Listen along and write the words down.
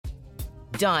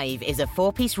Dive is a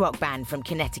four-piece rock band from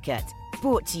Connecticut,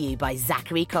 brought to you by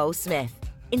Zachary Cole Smith.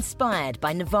 Inspired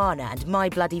by Nirvana and My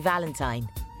Bloody Valentine,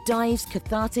 Dive's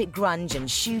cathartic grunge and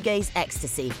shoegaze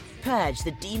ecstasy purge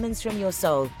the demons from your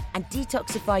soul and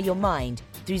detoxify your mind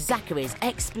through Zachary's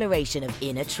exploration of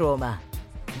inner trauma.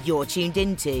 You're tuned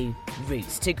into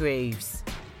Roots to Grooves.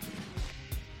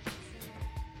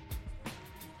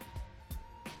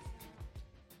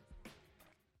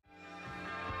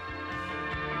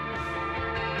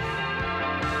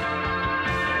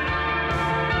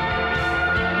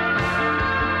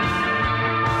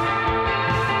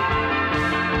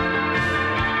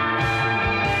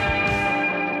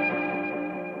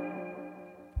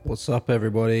 What's up,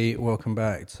 everybody? Welcome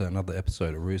back to another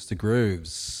episode of Roots to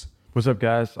Grooves. What's up,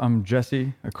 guys? I'm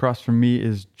Jesse. Across from me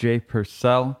is Jay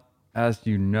Purcell, as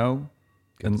you know.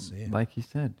 Good to see you. Like he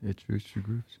said, it's Roots to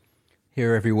Grooves.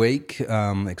 Here every week,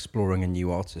 exploring a new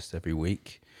artist every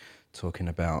week, talking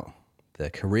about their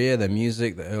career, their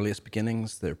music, their earliest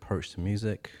beginnings, their approach to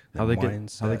music, How they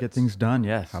get things done,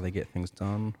 yes. how they get things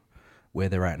done, where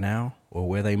they're at now, or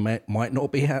where they might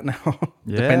not be at now,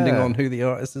 depending on who the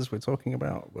artist is we're talking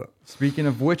about. But Speaking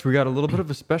of which, we got a little bit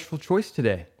of a special choice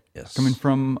today. yes, Coming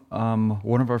from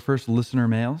one of our first listener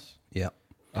mails. yeah,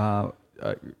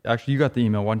 Actually, you got the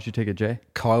email. Why don't you take it, Jay?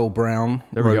 Kyle Brown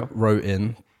There we go. wrote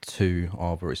in to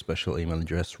our very special email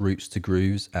address,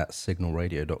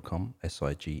 rootstogrooves@signalradio.com,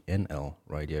 SIGNL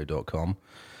radio.com.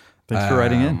 Thanks for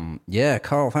writing in. Yeah,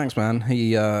 Carl, thanks, man.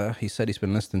 He said he's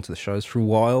been listening to the shows for a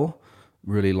while.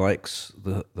 Really likes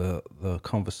the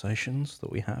conversations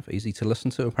that we have. Easy to listen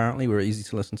to, apparently. We're easy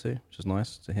to listen to, which is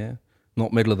nice to hear.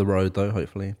 Not middle of the road, though,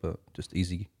 hopefully, but just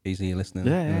easy listening.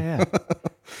 Yeah.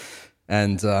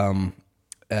 And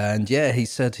yeah, he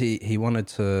said he wanted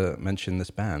to mention this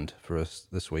band for us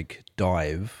this week,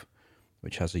 Dive,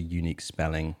 which has a unique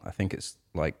spelling. I think it's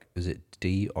like, is it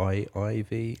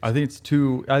D-I-I-V? I think it's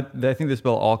two. I think they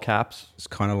spell all caps. It's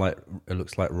kind of like, it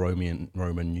looks like Roman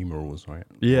numerals, right?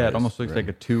 Yeah, it almost looks like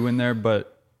a 2 in there,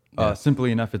 but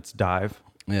simply enough, it's Dive.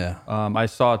 Yeah. I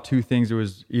saw two things. It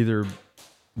was either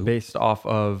based off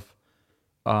of,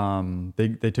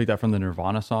 they took that from the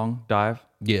Nirvana song Dive.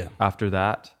 Yeah. After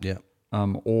that, Yeah.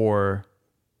 or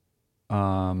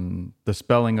the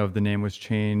spelling of the name was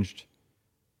changed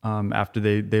after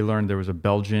they learned there was a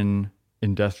Belgian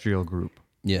industrial group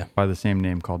Yeah. by the same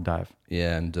name called Dive.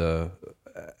 Yeah, and the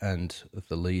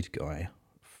lead guy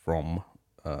from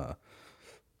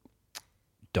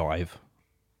Dive,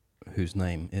 whose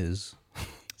name is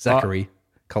Zachary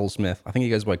Cole Smith. I think he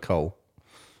goes by Cole.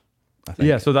 I think.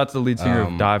 Yeah, so that's the lead singer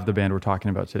of Dive, the band we're talking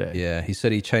about today. Yeah, he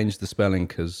said he changed the spelling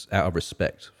because out of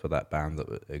respect for that band that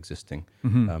were existing,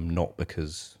 not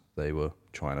because they were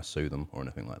trying to sue them or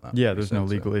anything like that. Yeah, He there's said no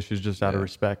so. legal issues, just out of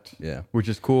respect. Yeah. Which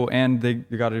is cool. And they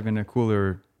got even a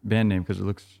cooler band name because it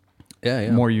looks Yeah.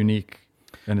 more unique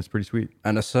and it's pretty sweet.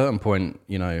 And at a certain point,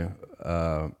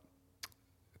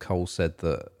 Cole said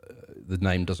that the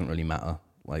name doesn't really matter.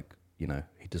 Like, he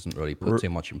doesn't really put too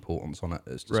much importance on it.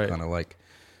 It's just kind of like,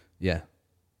 yeah.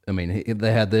 I mean,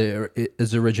 they had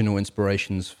his original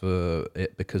inspirations for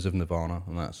it because of Nirvana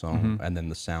and that song, and then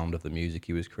the sound of the music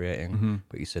he was creating.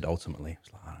 But he said ultimately,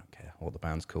 it's like, I don't care what the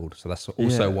band's called. So that's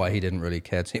also why he didn't really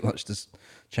care too much to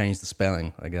change the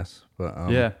spelling, I guess. But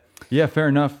yeah, fair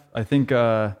enough. I think,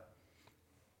 so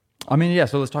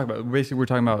let's talk about, basically we're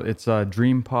talking about, it's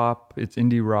dream pop, it's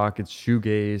indie rock, it's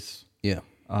shoegaze, yeah,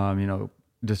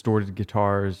 distorted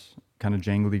guitars, kind of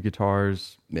jangly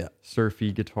guitars, yeah,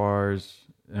 surfy guitars,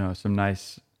 some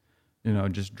nice,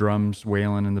 just drums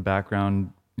wailing in the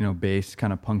background, bass,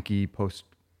 kind of punky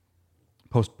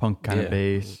post-punk kind of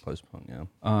bass. Post-punk, yeah.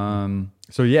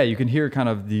 So yeah, you can hear kind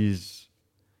of these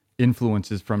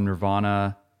influences from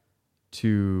Nirvana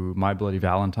to My Bloody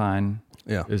Valentine.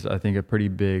 Yeah. Is I think a pretty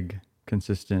big,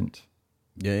 consistent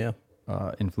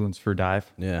influence for Dive.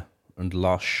 Yeah, and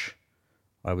lush.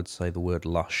 I would say the word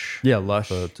lush. Yeah, lush.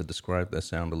 To describe their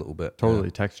sound a little bit.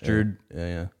 Totally textured.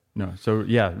 Yeah. No, so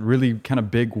yeah, really kind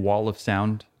of big wall of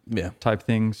sound type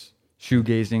things.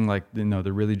 Shoegazing, like,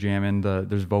 they're really jamming.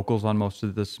 There's vocals on most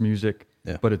of this music,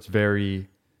 but it's very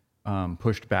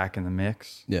pushed back in the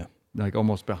mix. Yeah. Like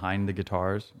almost behind the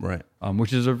guitars. Right.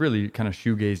 Which is a really kind of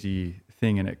shoegazy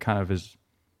thing, and it kind of is,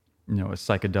 a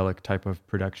psychedelic type of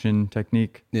production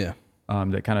technique. Yeah.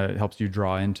 That kind of helps you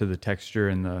draw into the texture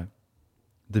and the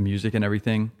music and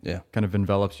everything. Yeah. Kind of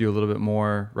envelops you a little bit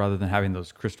more rather than having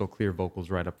those crystal clear vocals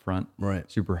right up front. Right.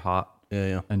 Super hot.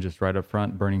 Yeah. And just right up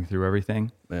front, burning through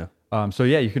everything. Yeah. So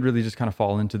yeah, you could really just kind of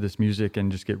fall into this music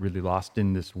and just get really lost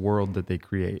in this world that they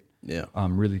create. Yeah.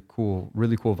 Really cool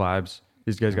vibes.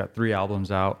 These guys got 3 albums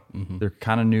out. They're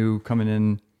kind of new, coming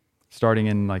in starting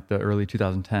in like the early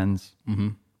 2010s. Mm-hmm.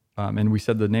 And we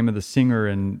said the name of the singer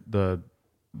and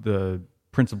the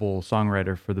principal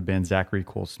songwriter for the band, Zachary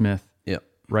Cole Smith. Yeah.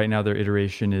 Right now, their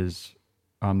iteration is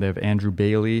they have Andrew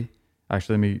Bailey.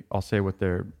 Actually, I'll say what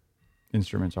their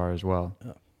instruments are as well.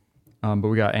 Yeah. But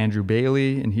we got Andrew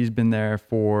Bailey, and he's been there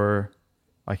for,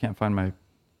 I can't find my,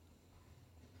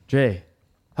 Jay,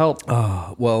 help.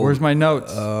 Well, where's my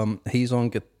notes? He's on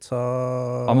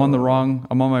guitar. I'm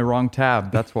on my wrong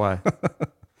tab. That's why.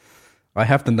 I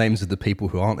have the names of the people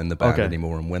who aren't in the band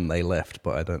anymore and when they left,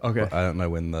 but I don't. Okay. I don't know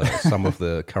when some of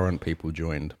the current people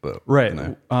joined. But right.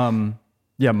 You know.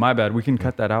 Yeah, my bad. We can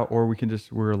cut that out, or we can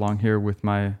we're along here with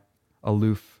my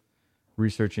aloof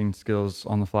researching skills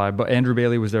on the fly. But Andrew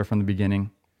Bailey was there from the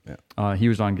beginning. Yeah. He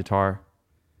was on guitar,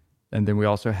 and then we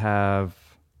also have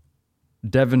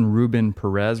Devin Rubin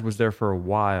Perez was there for a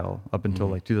while up until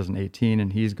like 2018,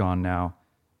 and he's gone now.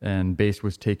 And bass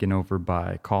was taken over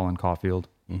by Colin Caulfield.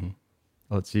 Mm-hmm.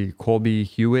 Let's see, Colby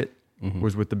Hewitt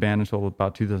was with the band until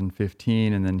about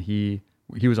 2015, and then he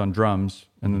was on drums,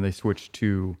 and then they switched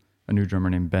to a new drummer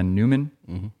named Ben Newman.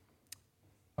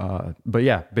 Mm-hmm. But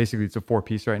yeah, basically it's a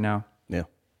 4-piece right now. Yeah.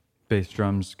 Bass,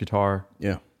 drums, guitar,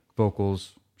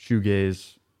 vocals,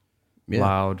 shoegaze,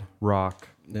 loud, rock.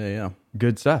 Yeah.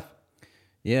 Good stuff.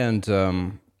 Yeah, and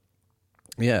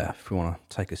if we want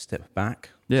to take a step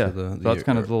back. Yeah, so that's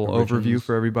kind of a little overview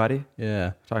for everybody.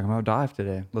 Yeah. Talking about Dive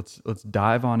today. Let's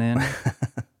dive on in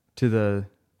to the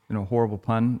horrible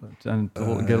pun and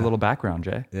get a little background,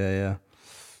 Jay. Yeah.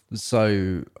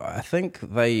 So I think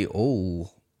they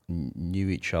all knew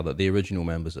each other. The original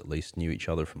members, at least, knew each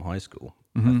other from high school.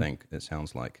 I think it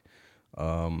sounds like,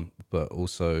 but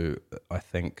also I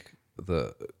think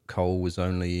that Cole was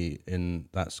only in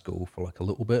that school for like a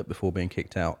little bit before being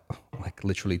kicked out, like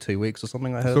literally 2 weeks or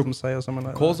something. I heard them say or something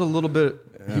like Cole's that. a little bit.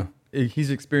 Yeah. He's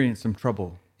experienced some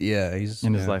trouble. Yeah, he's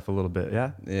in his life a little bit.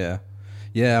 Yeah.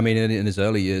 Yeah, I mean, in his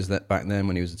early years, that back then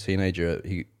when he was a teenager,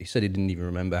 he said he didn't even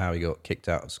remember how he got kicked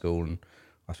out of school, and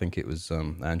I think it was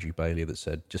Andrew Bailey that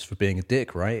said, "Just for being a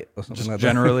dick, right?" Or something just like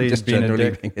generally, that. Just being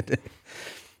generally being a dick.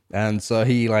 And so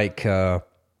he because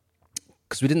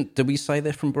did we say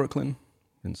they're from Brooklyn?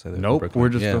 Didn't say they're nope, from Brooklyn. We're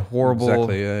just the horrible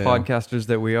podcasters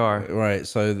that we are. Right,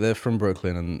 so they're from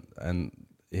Brooklyn, and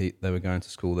they were going to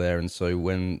school there, and so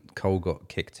when Cole got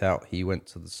kicked out, he went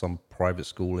to some private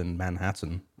school in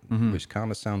Manhattan, which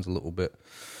kind of sounds a little bit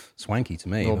swanky to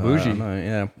me. A little bougie.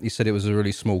 Yeah, he said it was a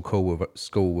really small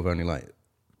school with only like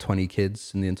 20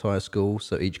 kids in the entire school,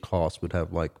 so each class would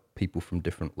have like people from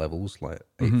different levels, like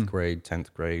 8th grade,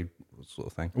 10th grade, sort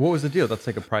of thing. What was the deal? That's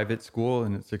like a private school,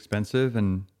 and it's expensive,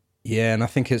 and yeah, and I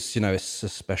think it's it's a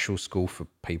special school for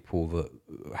people that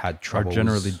had troubles. Are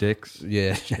generally dicks.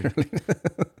 Yeah, generally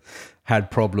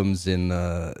had problems in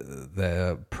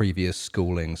their previous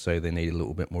schooling, so they need a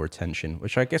little bit more attention,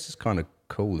 which I guess is kind of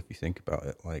cool if you think about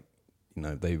it. Like,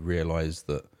 they realize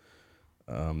that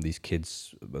these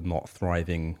kids are not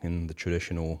thriving in the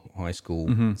traditional high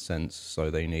school sense, so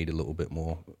they need a little bit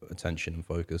more attention and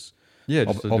focus. Yeah,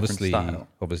 just obviously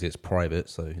it's private,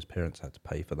 so his parents had to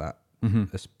pay for that.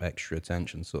 This extra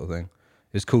attention sort of thing.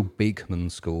 It's called Beekman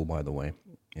School, by the way,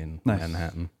 in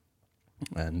Manhattan.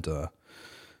 And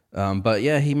but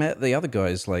yeah, he met the other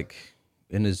guys like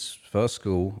in his first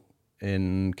school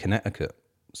in Connecticut,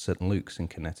 St. Luke's in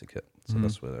Connecticut. So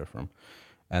that's where they're from.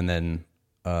 And then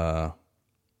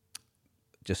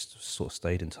just sort of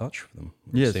stayed in touch with them.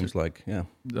 It seems like, yeah.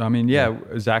 I mean,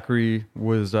 Zachary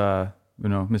was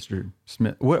Mr.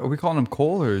 Smith. What are we calling him,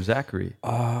 Cole or Zachary?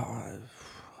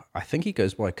 I think he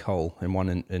goes by Cole in one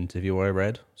interview I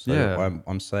read. So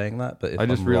I'm saying that, but if I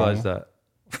just realized that.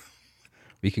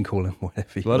 We can call him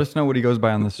whatever you Let us know what he goes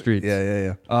by on the streets.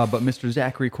 Yeah. But Mr.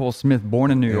 Zachary Cole Smith,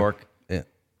 born in New York,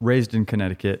 raised in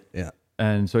Connecticut. Yeah.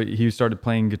 And so he started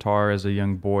playing guitar as a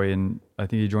young boy, and I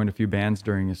think he joined a few bands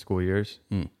during his school years.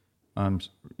 Kind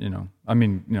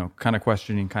of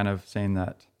questioning, kind of saying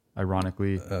that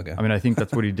ironically. Okay. I mean, I think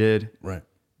that's what he did. Right.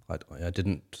 I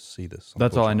didn't see this.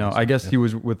 That's all I know. I guess he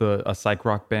was with a psych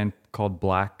rock band called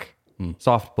Black,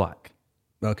 Soft Black.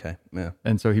 Okay, yeah.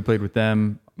 And so he played with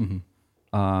them.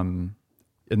 And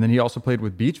then he also played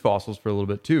with Beach Fossils for a little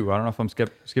bit too. I don't know if I'm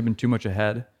skipping too much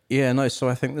ahead. Yeah, no. So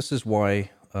I think this is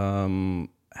why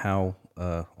how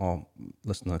our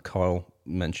listener Kyle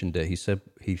mentioned it. He said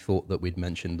he thought that we'd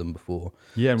mentioned them before.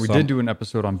 Yeah, and we did do an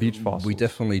episode on Beach Fossils. We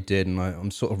definitely did, and I'm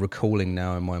sort of recalling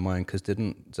now in my mind, because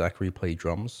didn't Zachary play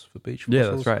drums for Beach Fossils? Yeah,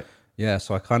 that's right. Yeah,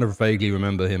 so I kind of vaguely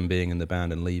remember him being in the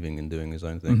band and leaving and doing his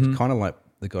own thing. It's kind of like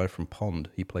the guy from Pond,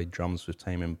 he played drums with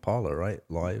Tame Impala, right?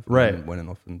 Live. Right. And went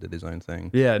off and did his own thing.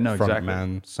 Yeah, no, front exactly.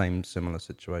 man, similar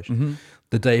situation.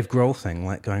 The Dave Grohl thing,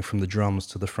 like going from the drums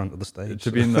to the front of the stage.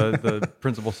 To being the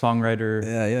principal songwriter,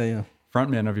 Yeah.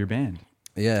 frontman of your band.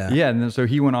 Yeah. Yeah, and then so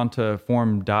he went on to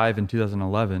form Dive in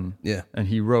 2011. Yeah. And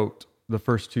he wrote the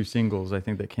first 2 singles, I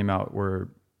think, that came out where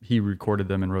he recorded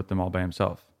them and wrote them all by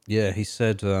himself. Yeah, he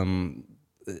said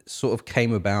it sort of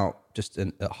came about just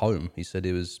at home. He said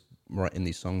he was writing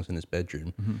these songs in his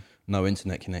bedroom, no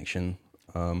internet connection.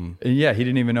 And yeah, he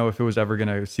didn't even know if it was ever going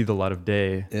to see the light of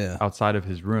day outside of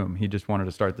his room. He just wanted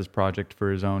to start this project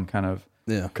for his own kind of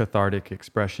cathartic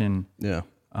expression. Yeah.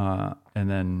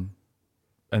 And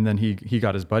then he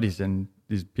got his buddies and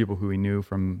these people who he knew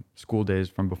from school days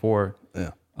from before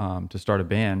to start a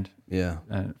band. Yeah.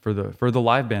 For the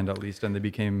live band at least, and they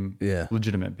became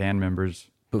legitimate band members.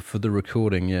 But for the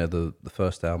recording, the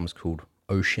first album is called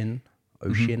Ocean,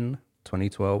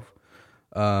 2012.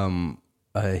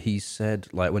 He said,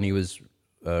 like, when he was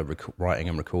writing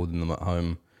and recording them at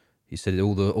home, he said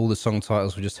all the song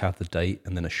titles would just have the date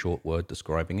and then a short word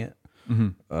describing it.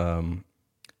 And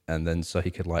then so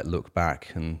he could like look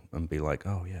back and be like,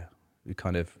 oh yeah,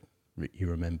 he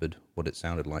remembered what it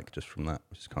sounded like just from that,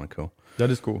 which is kind of cool. That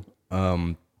is cool.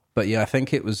 But yeah, I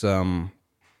think it was,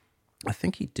 I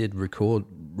think he did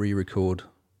re-record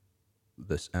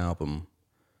this album,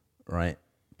 right?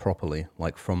 Properly,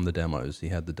 like from the demos. He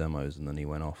had the demos and then he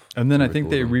went off. And then I think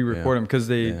they re-record them because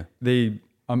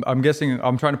I'm guessing,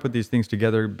 I'm trying to put these things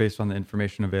together based on the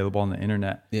information available on the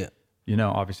internet. Yeah. You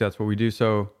know, obviously that's what we do.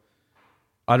 So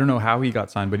I don't know how he got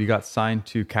signed, but he got signed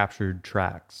to Captured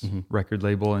Tracks record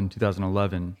label in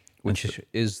 2011. Which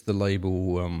is the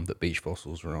label that Beach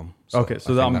Fossils were on. So okay,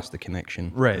 so that's the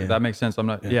connection. Right, that makes sense. I'm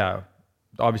not,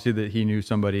 obviously that he knew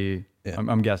somebody. Yeah.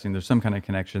 I'm guessing there's some kind of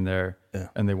connection there,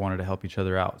 and they wanted to help each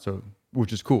other out. So,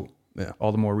 which is cool. Yeah.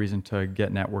 All the more reason to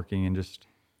get networking and just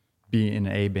be in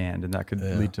a band, and that could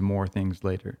lead to more things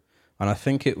later. And I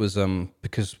think it was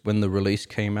because when the release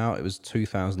came out, it was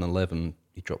 2011.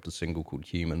 He dropped a single called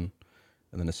Human,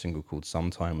 and then a single called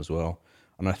Sometime as well.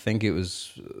 And I think it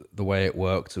was the way it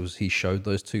worked. It was he showed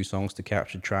those 2 songs to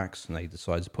Captured Tracks, and they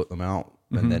decided to put them out.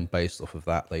 And then based off of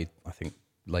that, they I think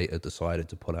later decided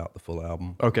to put out the full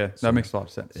album. Okay, so, that makes a lot of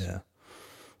sense. Yeah.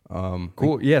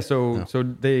 Cool. Yeah. So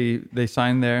they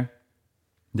signed there.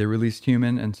 They released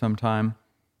Human and Sometime.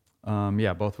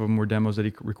 Both of them were demos that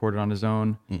he recorded on his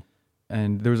own.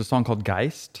 And there was a song called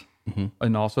Geist,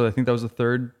 and also I think that was the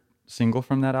 3rd single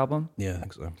from that album. Yeah, I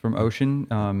think so. From Ocean.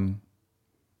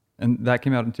 And that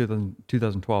came out in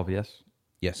 2012, yes?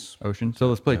 Yes. Ocean. So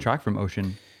let's play a track from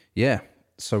Ocean. Yeah.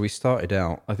 So we started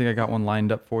out... I think I got one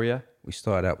lined up for you. We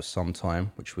started out with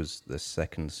Sometime, which was the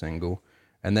 2nd single.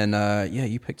 And then,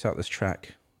 you picked out this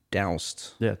track,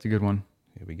 Doused. Yeah, it's a good one.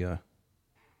 Here we go.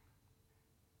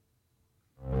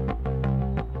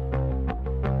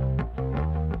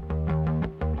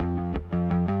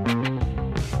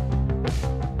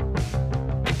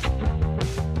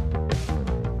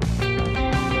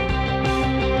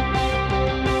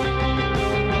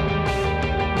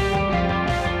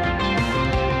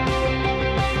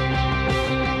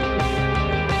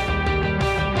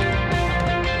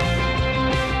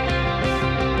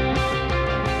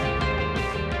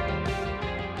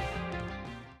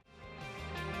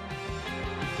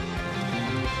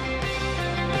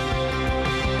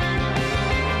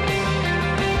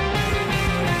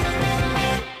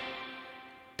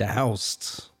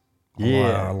 Doused.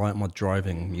 Yeah. I like my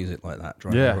driving music like that.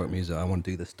 Driving rock music. I want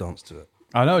to do this dance to it.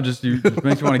 I know, just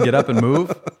makes you want to get up and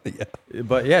move.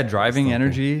 But driving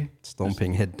energy,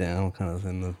 stomping head down, kind of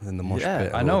in the mosh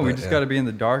pit. I know. We just got to be in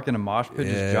the dark in a mosh pit,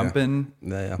 just jumping.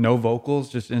 No vocals,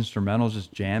 just instrumentals,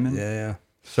 just jamming. Yeah.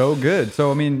 So good. So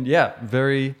I mean,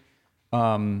 very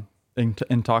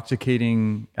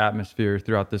intoxicating atmosphere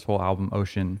throughout this whole album,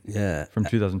 Ocean. Yeah, from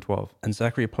 2012. And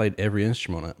Zachary played every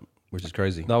instrument on it, which is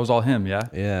crazy. That was all him, yeah?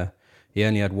 Yeah. He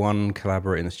only had one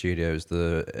collaborator in the studio. It was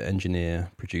the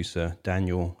engineer, producer,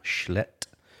 Daniel Schlett,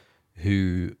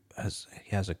 who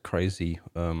has a crazy,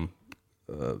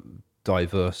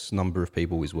 diverse number of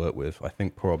people he's worked with. I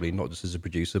think probably not just as a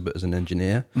producer, but as an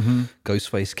engineer.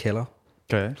 Ghostface Killer.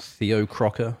 Okay. Theo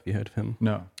Crocker. Have you heard of him?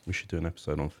 No. We should do an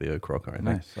episode on Theo Crocker, I think.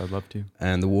 Nice. I'd love to.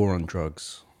 And The War on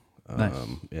Drugs. Nice.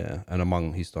 Yeah.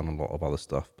 And he's done a lot of other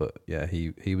stuff, but yeah,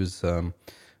 he was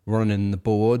running the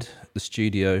board, the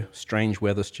studio, Strange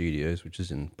Weather Studios, which is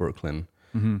in Brooklyn,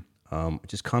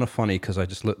 which is kind of funny because I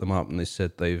just looked them up and they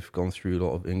said they've gone through a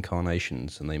lot of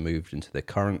incarnations and they moved into their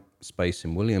current space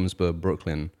in Williamsburg,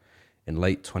 Brooklyn in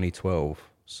late 2012.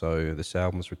 So this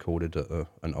album was recorded at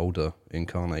an older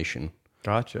incarnation.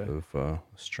 Gotcha. Of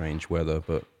strange weather,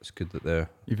 but it's good that they're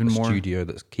even a more studio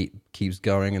that keeps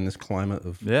going in this climate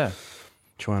of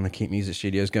trying to keep music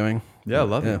studios going. Yeah, I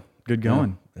love it. Good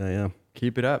going. Yeah.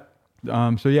 Keep it up.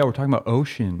 So yeah, we're talking about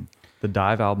Ocean, the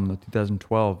Dive album of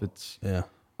 2012. It's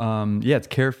it's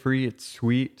carefree, it's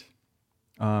sweet,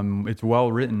 it's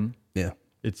well written. Yeah.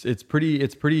 It's pretty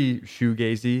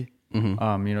shoegazy.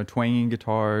 Mm-hmm. Twanging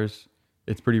guitars.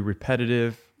 It's pretty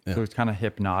repetitive, so it's kind of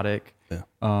hypnotic. Yeah.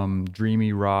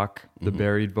 Dreamy rock, the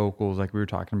buried vocals, like we were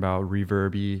talking about,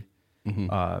 reverby,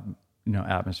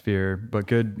 atmosphere, but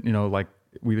good, like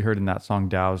we heard in that song,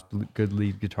 Dow's good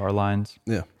lead guitar lines.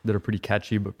 Yeah. That are pretty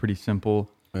catchy, but pretty simple.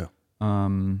 Yeah.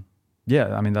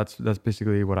 I mean, that's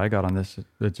basically what I got on this.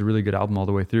 It's a really good album all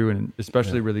the way through, and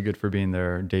especially really good for being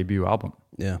their debut album.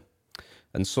 Yeah.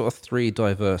 And sort of three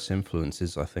diverse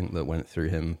influences, I think, that went through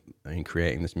him in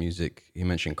creating this music. He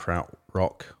mentioned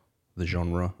krautrock, the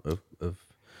genre of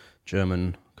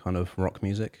German kind of rock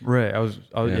music. Right. I was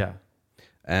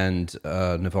And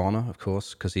Nirvana, of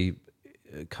course, because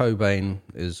Cobain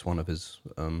is one of his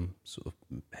sort of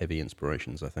heavy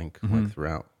inspirations, I think, like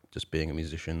throughout just being a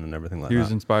musician and everything like that. He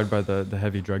was inspired by the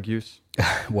heavy drug use.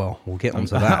 Well, we'll get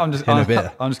onto that in a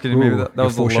bit. I'm just kidding. Maybe that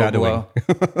was a low blow.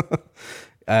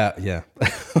 Yeah.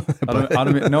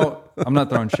 I'm not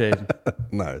throwing shade.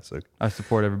 No, it's okay. I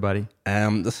support everybody.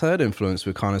 The third influence,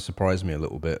 which kind of surprised me a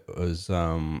little bit, was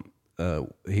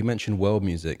he mentioned world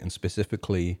music, and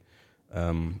specifically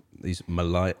these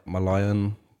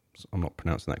Malayan, I'm not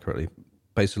pronouncing that correctly,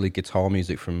 basically guitar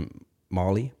music from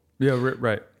Mali. Yeah,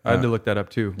 right. I had to look that up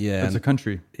too. Yeah. It's a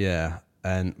country. Yeah,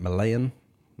 and Malayan.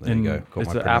 There you go. Got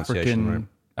it's an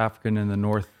African in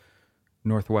the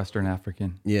northwestern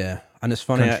African. Yeah, and it's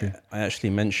funny, I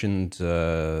actually mentioned,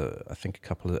 I think a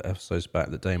couple of episodes back,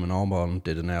 that Damon Albarn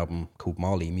did an album called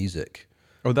Mali Music.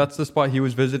 Oh, that's the spot he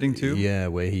was visiting too? Yeah,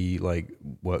 where he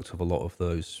worked with a lot of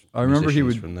those. I remember he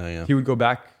would go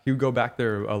back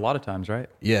there a lot of times, right?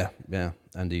 Yeah,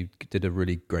 and he did a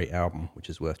really great album, which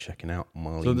is worth checking out.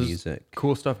 Mali Music.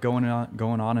 Cool stuff going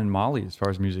on in Mali as far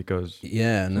as music goes.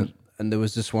 Yeah, and there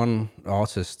was this one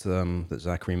artist that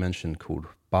Zachary mentioned called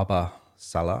Baba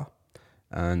Salah,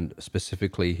 and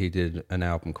specifically he did an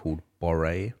album called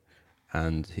Boré,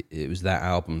 and it was that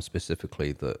album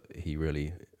specifically that he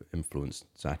really influenced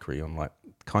Zachary on, like,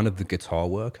 kind of the guitar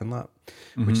work and that,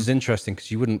 which is interesting because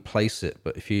you wouldn't place it,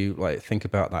 but if you think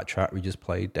about that track we just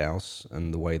played, Douse,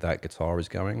 and the way that guitar is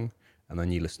going, and then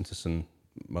you listen to some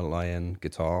Malayan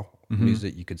guitar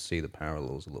music, you could see the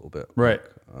parallels a little bit. Right.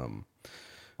 I'm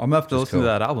gonna have to listen to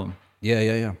that album.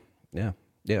 Yeah.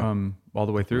 All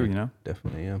the way through,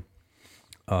 Definitely, yeah.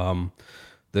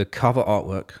 The cover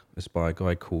artwork is by a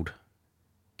guy called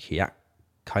Kayak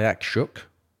Shook.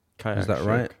 Is that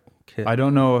right? I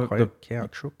don't know.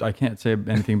 I can't say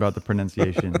anything about the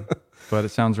pronunciation, but it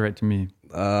sounds right to me.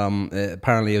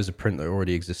 Apparently, it was a print that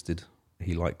already existed.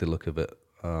 He liked the look of it.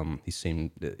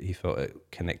 He felt it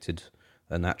connected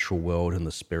a natural world and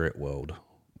the spirit world,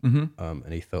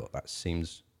 and he felt that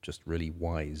seems just really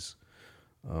wise.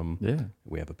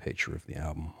 We have a picture of the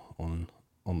album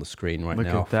on the screen right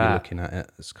now. If you're looking at it,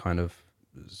 it's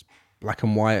black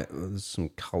and white. There's some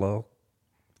color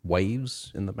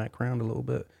waves in the background a little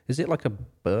bit. Is it like a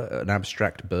bird, an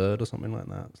abstract bird or something like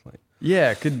that? It's like, yeah,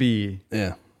 it could be.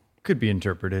 Yeah, could be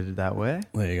interpreted that way.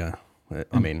 There you go.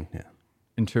 I mean, yeah,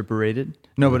 interpreted.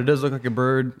 No, but it does look like a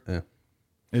bird. Yeah,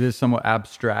 it is somewhat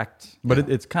abstract, but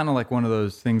it's kind of like one of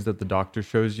those things that the doctor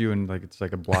shows you, and like it's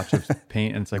like a blotch of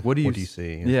paint, and it's like, what do you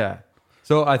see? Yeah.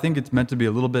 So I think it's meant to be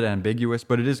a little bit ambiguous,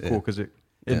 but it is cool because it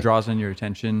draws in your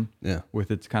attention. Yeah.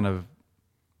 With its kind of,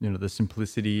 the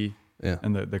simplicity. Yeah.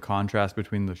 And the contrast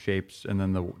between the shapes and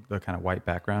then the kind of white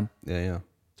background. Yeah.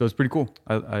 So it's pretty cool.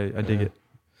 I dig it.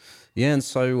 Yeah, and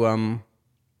so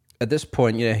at this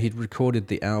point, he'd recorded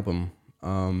the album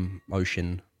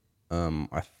Ocean, and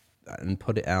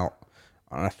put it out.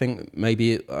 And I think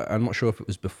maybe I'm not sure if it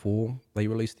was before they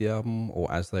released the album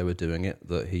or as they were doing it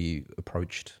that he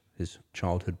approached his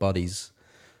childhood buddies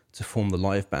to form the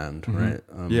live band, right?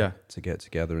 To get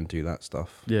together and do that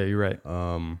stuff. Yeah, you're right.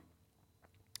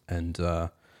 And I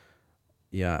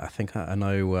think I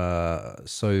know.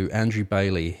 So Andrew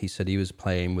Bailey, he said he was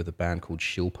playing with a band called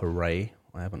Shilpa Ray.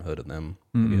 I haven't heard of them.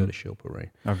 Have you heard of Shilpa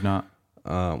Ray? I've not.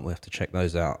 We'll have to check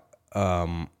those out.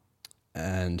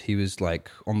 And he was like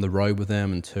on the road with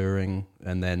them and touring,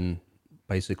 and then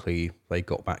basically they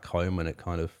got back home and it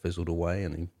kind of fizzled away,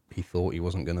 and he thought he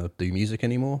wasn't going to do music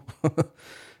anymore.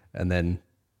 And then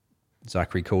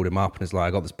Zachary called him up and was like,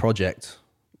 I got this project.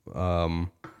 And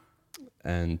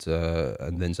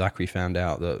then Zachary found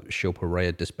out that Shilpa Ray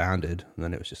had disbanded, and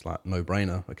then it was just like no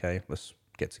brainer. Okay, let's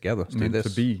get together. Let's do this.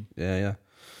 To be. Yeah.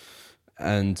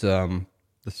 And the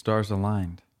stars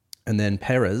aligned. And then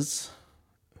Perez,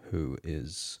 who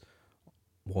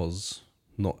was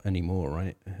not anymore,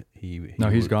 right?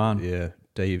 He's gone. Yeah,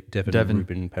 Devin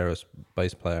Rubin Perez,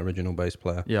 original bass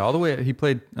player. Yeah, all the way. He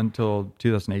played until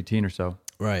 2018 or so.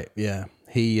 Right. Yeah.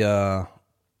 He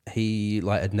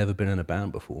like had never been in a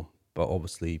band before, but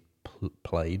obviously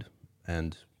played,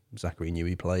 and Zachary knew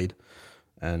he played,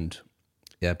 and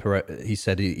yeah, he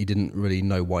said he didn't really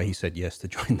know why he said yes to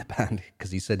join the band,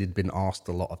 because he said he'd been asked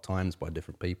a lot of times by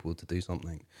different people to do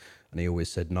something, and he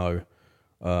always said no.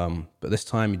 But this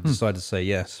time he decided to say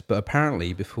yes. But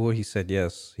apparently, before he said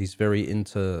yes, he's very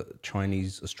into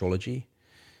Chinese astrology,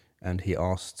 and he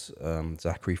asked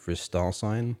Zachary for his star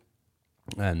sign,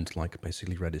 and like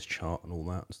basically read his chart and all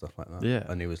that and stuff like that. Yeah.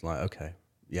 And he was like, okay,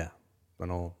 yeah, then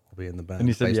I'll be in the band. And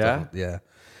he said, yeah? Yeah.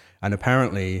 And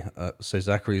apparently, so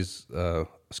Zachary's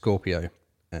Scorpio,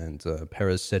 and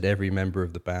Perez said every member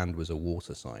of the band was a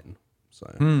water sign.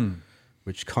 So,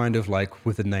 which kind of like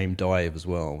with the name Dive as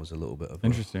well was a little bit of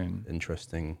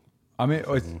interesting. I mean,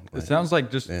 it sounds like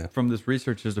just from this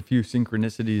research, there's a few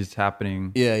synchronicities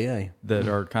happening. Yeah. That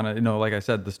are kind of, like I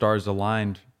said, the stars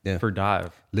aligned for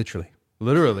Dive. Literally.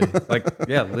 Literally.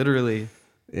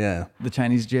 Yeah. The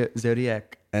Chinese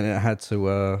zodiac. And it had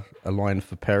to align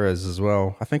for Perez as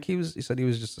well. I think he said he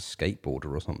was just a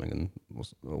skateboarder or something, and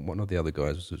one of the other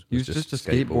guys was just a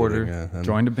skateboarder. Yeah,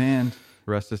 joined a band.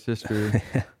 Rest is history.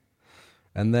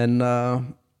 And then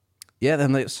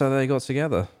they got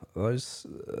together. Those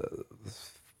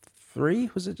three,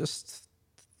 was it just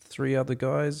three other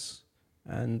guys,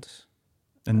 and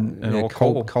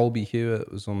Colby Hewitt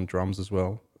was on drums as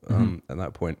well at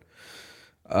that point.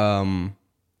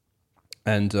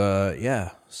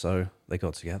 So they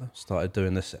got together, started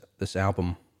doing this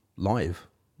album live,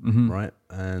 right?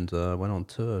 And went on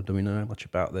tour. Do we know much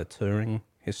about their touring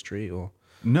history or?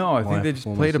 No, I think they just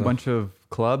played a bunch of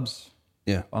clubs.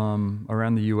 Yeah.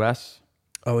 Around the U.S.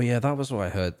 Oh yeah, that was what I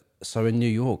heard. So in New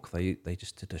York, they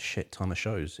just did a shit ton of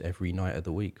shows every night of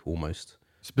the week, almost.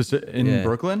 In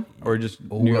Brooklyn, or just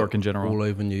New York in general? All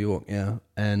over New York, yeah,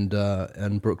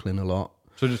 and Brooklyn a lot.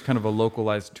 So just kind of a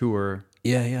localized tour.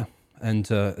 Yeah. And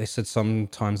they said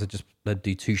sometimes they'd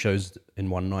do 2 shows in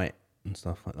one night and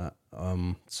stuff like that.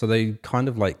 So they kind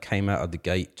of like came out of the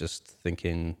gate just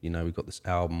thinking, we've got this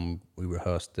album, we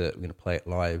rehearsed it, we're going to play it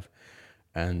live.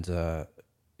 And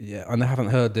and I haven't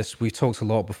heard this. We talked a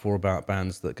lot before about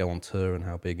bands that go on tour and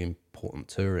how big important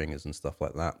touring is and stuff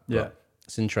like that. Yeah. But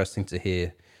it's interesting to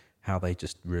hear how they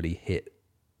just really hit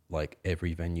like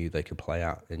every venue they could play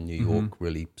out in New York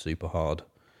really super hard.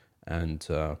 And,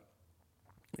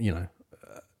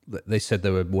 they said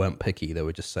they weren't picky. They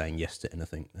were just saying yes to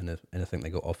anything. And if anything they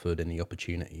got offered, any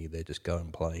opportunity, they just go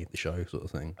and play the show sort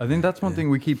of thing. I think that's one thing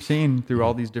we keep seeing through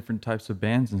all these different types of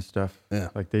bands and stuff. Yeah.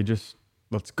 Like they just,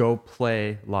 let's go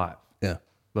play live. Yeah.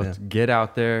 Let's get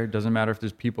out there. Doesn't matter if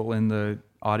there's people in the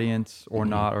audience or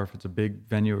not, or if it's a big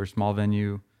venue or small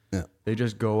venue. Yeah. They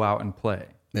just go out and play.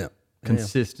 Yeah.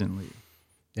 Consistently.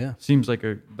 Yeah. Seems like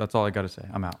that's all I got to say.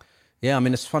 I'm out. Yeah, I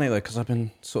mean, it's funny though, because I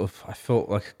felt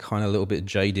like kind of a little bit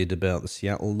jaded about the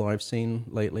Seattle live scene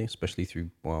lately, especially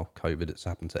through, COVID. It's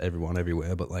happened to everyone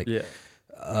everywhere, but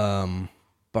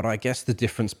but I guess the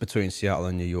difference between Seattle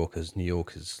and New York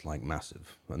is like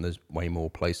massive, and there's way more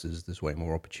places, there's way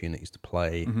more opportunities to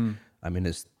play. I mean,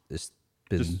 it's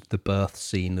been the birth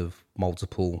scene of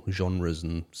multiple genres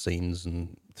and scenes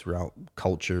and throughout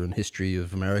culture and history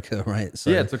of America, right?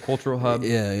 So, it's a cultural hub.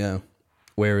 Yeah.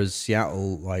 Whereas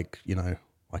Seattle, I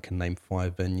can name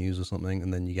 5 venues or something,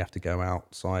 and then you have to go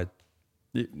outside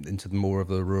into more of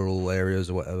the rural areas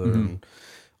or whatever. And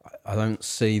I don't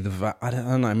see I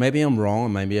don't know. Maybe I'm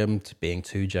wrong, maybe I'm being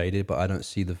too jaded, but I don't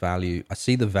see the value. I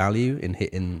see the value in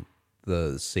hitting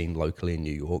the scene locally in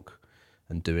New York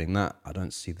and doing that. I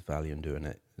don't see the value in doing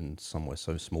it in somewhere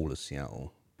so small as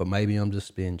Seattle. But maybe I'm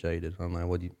just being jaded. I don't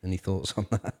know. Any thoughts on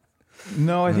that?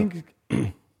 No, I think.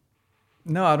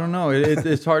 No, I don't know.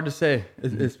 It's hard to say,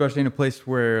 especially in a place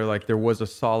where like there was a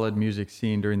solid music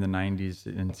scene during the 90s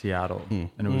in Seattle,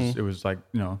 and it was like,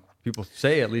 people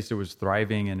say at least it was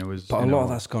thriving, and it was. But a lot of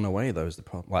that's gone away though. Is the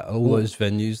problem? Like all those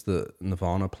venues that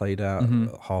Nirvana played at,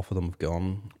 half of them have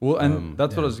gone. Well, and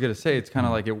that's what I was gonna say. It's kind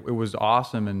of like it was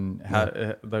awesome, and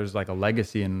there's like a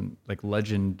legacy and like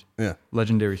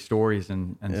legendary stories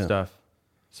and stuff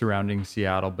surrounding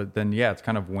Seattle. But then it's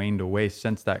kind of waned away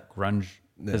since that grunge.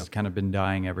 Has kind of been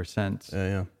dying ever since.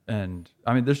 Yeah. And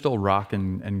I mean, there's still rock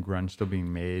and grunge still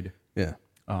being made. Yeah.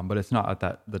 But it's not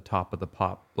at the top of the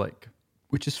pop, like.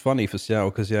 Which is funny for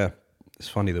Seattle, because it's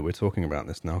funny that we're talking about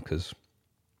this now, because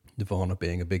Nirvana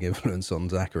being a big influence on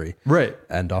Zachary, right?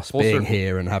 And us Full being circle.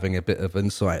 here and having a bit of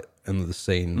insight into the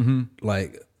scene, what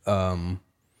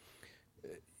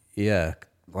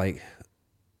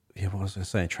was I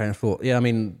saying? Train of thought. Yeah, I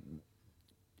mean,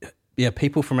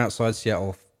 people from outside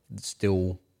Seattle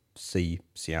still see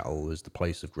Seattle as the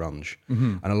place of grunge,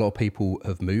 and a lot of people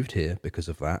have moved here because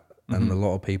of that, and a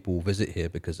lot of people visit here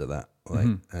because of that.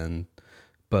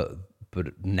 But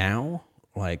now,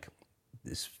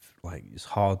 it's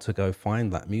hard to go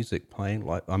find that music playing.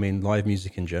 Live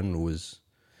music in general is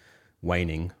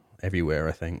waning everywhere,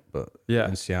 I think. But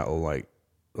in Seattle, like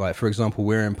for example,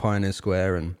 we're in Pioneer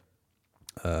Square, and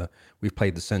we've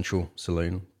played the Central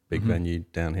Saloon, big venue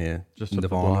down here. Just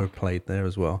Nirvana played there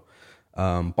as well.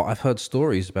 But I've heard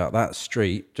stories about that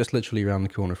street, just literally around the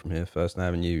corner from here, First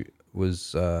Avenue,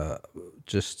 was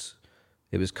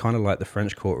it was kind of like the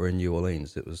French Quarter in New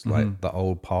Orleans. It was like the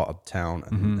old part of town,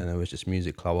 and there was just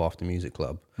music club after music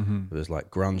club. There was like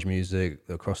grunge music.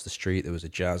 Across the street, there was a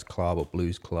jazz club or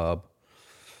blues club.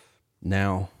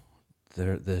 Now,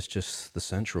 there's just the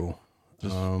Central.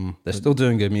 They're still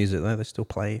doing good music there. They still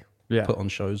play, put on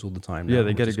shows all the time now,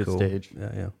 they get a good stage.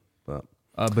 Yeah.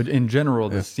 But in general,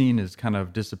 the scene is kind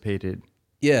of dissipated.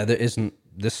 Yeah, there isn't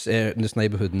this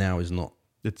neighborhood now is not.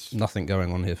 It's nothing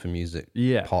going on here for music.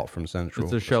 Apart from Central,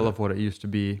 it's a shell of what it used to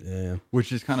be. Yeah,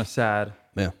 which is kind of sad.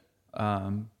 Yeah.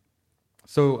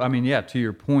 So I mean, to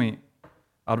your point,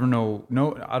 I don't know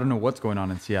what's going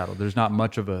on in Seattle. There's not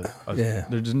much of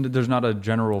there's not a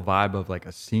general vibe of like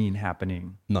a scene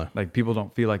happening. No, like people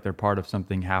don't feel like they're part of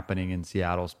something happening in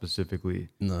Seattle specifically.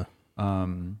 No.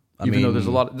 Even though there's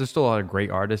still a lot of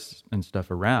great artists and stuff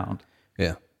around.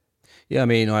 Yeah. Yeah, I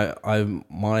mean,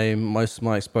 most of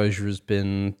my exposure has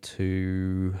been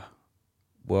to,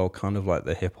 kind of like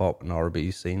the hip hop and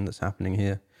R&B scene that's happening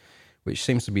here, which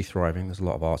seems to be thriving. There's a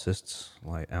lot of artists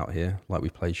like out here. Like we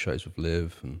played shows with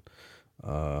Liv, and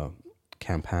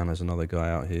Campana's another guy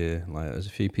out here. Like there's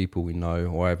a few people we know,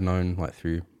 or I've known, like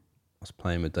through us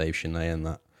playing with Dave Chenet and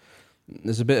that.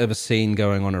 There's a bit of a scene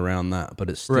going on around that, but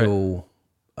it's still.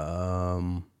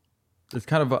 Right. It's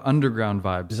kind of an underground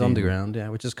vibe. It's underground,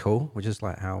 which is cool, which is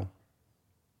like how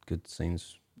good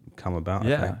scenes come about.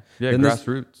 Yeah, I think. Yeah,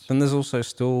 grassroots. Then there's also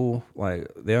still,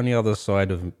 like, the only other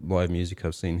side of live music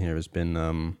I've seen here has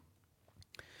been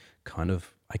kind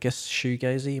of, I guess,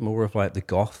 shoegazy, more of like the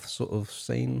goth sort of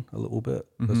scene a little bit.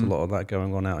 There's a lot of that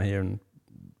going on out here in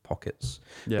pockets.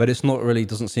 Yeah. But it's not really,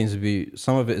 doesn't seem to be,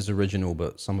 some of it is original,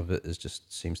 but some of it is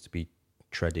just seems to be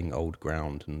treading old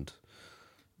ground and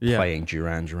playing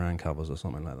Duran covers or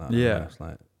something like that. Yeah. It's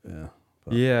like,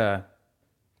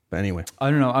 But anyway. I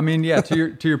don't know. I mean,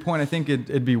 to your point, I think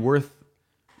it'd be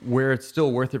where it's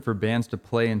still worth it for bands to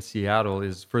play in Seattle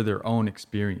is for their own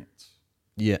experience.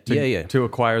 To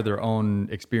acquire their own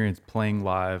experience playing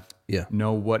live. Yeah.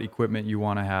 Know what equipment you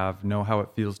want to have. Know how it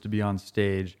feels to be on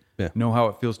stage. Yeah. Know how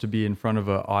it feels to be in front of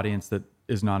an audience that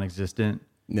is non-existent.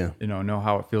 Yeah. Know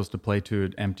how it feels to play to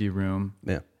an empty room.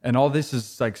 Yeah. And all this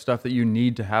is like stuff that you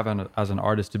need to have as an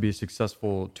artist to be a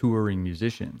successful touring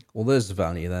musician. Well, there's the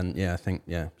value then. Yeah, I think,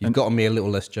 You've gotten me a little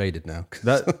less jaded now.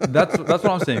 That's what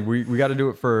I'm saying. We got to do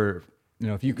it for,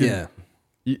 if you can,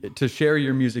 to share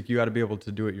your music, you got to be able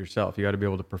to do it yourself. You got to be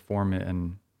able to perform it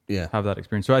and have that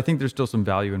experience. So I think there's still some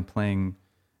value in playing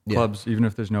clubs, even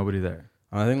if there's nobody there.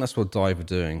 I think that's what Dive are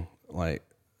doing, like,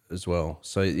 as well.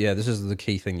 So this is the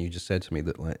key thing you just said to me,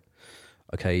 that like,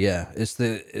 okay,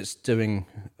 it's doing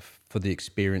for the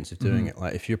experience of doing it.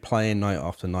 Like if you're playing night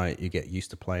after night, you get used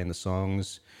to playing the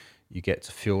songs. You get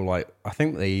to feel like, I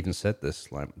think they even said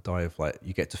this, like Dive, like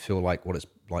you get to feel like what it's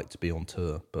like to be on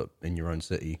tour, but in your own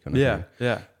city kind of thing.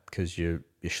 Yeah. Because you're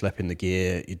schlepping the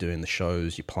gear, you're doing the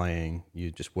shows, you're playing,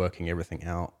 you're just working everything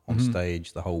out on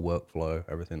stage, the whole workflow,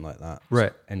 everything like that.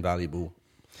 Right. It's invaluable.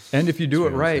 And if you do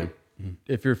it right,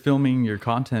 if you're filming your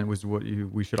content, was what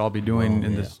we should all be doing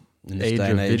in this age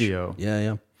of video.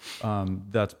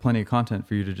 That's plenty of content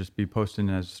for you to just be posting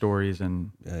as stories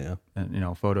and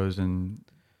photos, and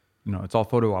it's all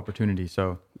photo opportunity.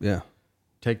 So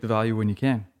take the value when you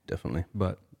can. Definitely.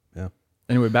 But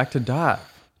anyway, back to Dive.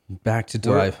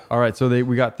 All right, so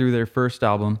we got through their first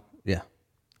album. Yeah.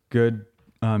 Good,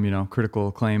 critical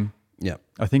acclaim. Yeah.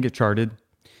 I think it charted.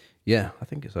 Yeah, I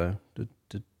think so.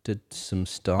 Did some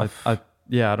stuff. I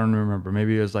don't remember.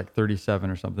 Maybe it was like 37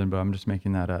 or something, but I'm just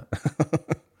making that up.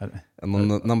 And on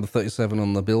the number 37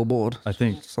 on the Billboard, I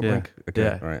think. Something. Yeah. Okay,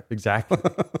 yeah, right. Exactly.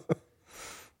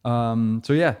 Then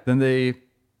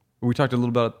we talked a little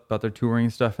about their touring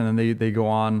stuff, and then they go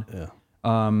on. Yeah.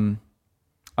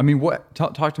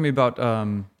 Talk to me about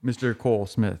Mr. Cole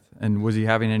Smith, and was he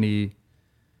having any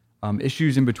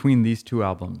issues in between these two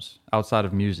albums outside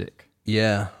of music.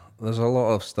 Yeah, there's a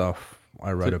lot of stuff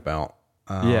I read about.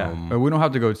 But we don't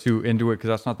have to go too into it because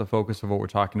that's not the focus of what we're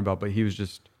talking about. But he was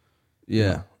just...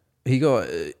 Yeah. He got...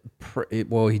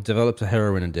 he developed a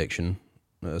heroin addiction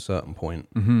at a certain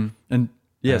point. Mm-hmm. And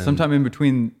sometime in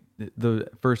between the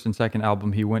first and second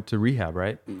album, he went to rehab,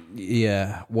 right?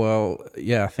 Yeah. Well,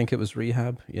 yeah, I think it was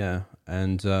rehab. Yeah.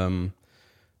 And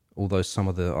although some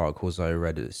of the articles I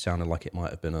read, it sounded like it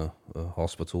might have been a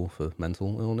hospital for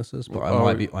mental illnesses, but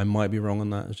I might be wrong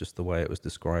on that. It's just the way it was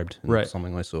described in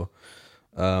something I saw.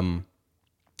 So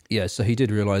he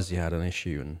did realize he had an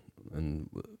issue and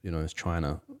is trying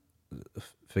to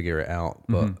figure it out,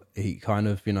 but he kind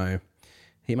of,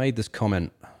 he made this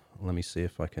comment. Let me see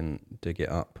if I can dig it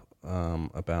up,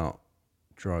 about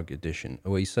drug addiction.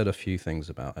 Well, he said a few things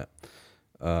about it.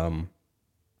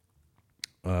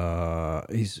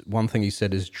 One thing he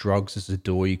said is drugs is a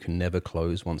door you can never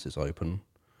close once it's open.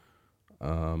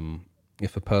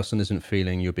 If a person isn't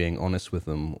feeling you're being honest with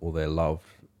them or their love,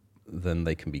 then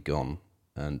they can be gone.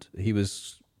 And he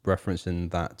was referencing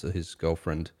that to his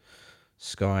girlfriend,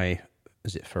 Sky.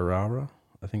 Is it Ferrara?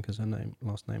 I think is her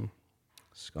last name.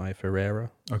 Sky Ferreira.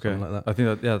 Okay. Like that. I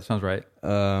think that sounds right.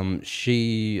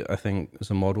 She, I think, is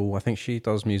a model. I think she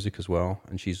does music as well,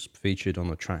 and she's featured on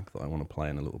the track that I want to play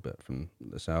in a little bit from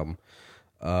this album.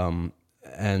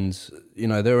 And they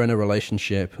were in a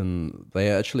relationship, and they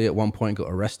actually at one point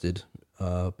got arrested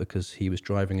because he was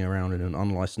driving around in an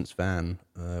unlicensed van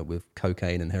with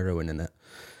cocaine and heroin in it.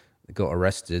 They got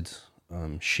arrested.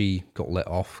 She got let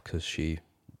off because she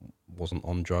wasn't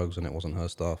on drugs and it wasn't her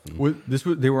stuff. And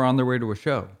they were on their way to a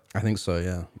show. I think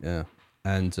so. Yeah.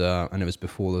 And it was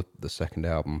before the second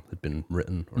album had been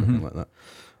written or anything like that.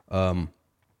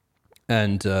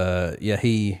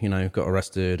 He got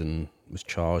arrested and was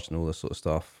charged and all this sort of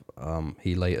stuff.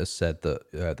 He later said that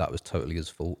that was totally his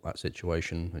fault, that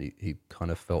situation. He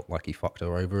kind of felt like he fucked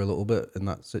her over a little bit in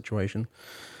that situation.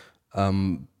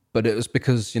 But it was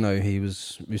because he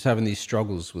was having these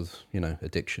struggles with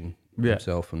addiction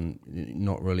himself and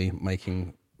not really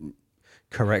making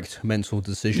correct mental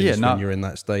decisions when you're in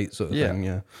that state, sort of thing.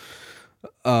 Yeah.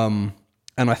 And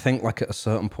I think like at a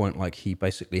certain point, like he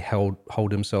basically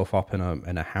held himself up in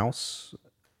a house,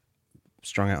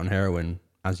 strung out on heroin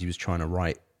as he was trying to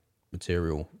write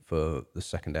material for the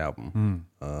second album.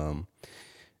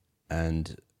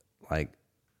 And like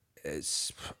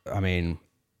it's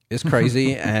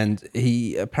crazy. And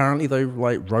he apparently though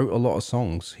wrote a lot of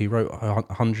songs. He wrote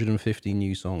 150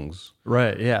 new songs.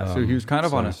 Right. Yeah. So he was kind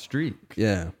of on a streak.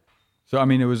 Yeah. So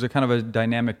it was a kind of a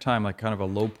dynamic time, like kind of a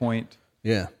low point.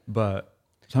 Yeah. But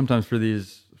sometimes for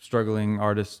these struggling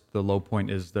artists, the low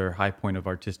point is their high point of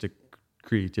artistic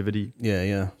creativity. Yeah.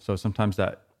 Yeah. So sometimes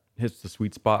that hits the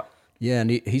sweet spot. Yeah. And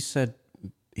he said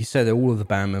that all of the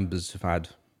band members have had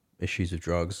issues with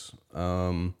drugs.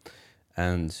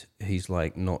 And he's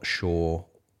like not sure.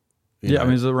 It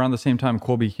was around the same time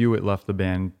Colby Hewitt left the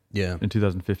band. Yeah. In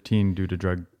 2015 due to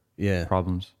drug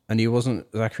problems. And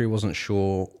Zachary wasn't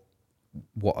sure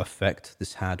what effect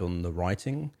this had on the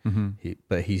writing.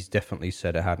 But he's definitely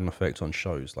said it had an effect on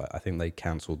shows. Like I think they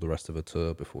cancelled the rest of a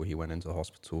tour before he went into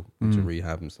hospital, into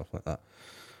rehab and stuff like that.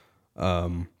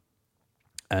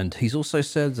 And he's also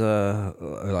said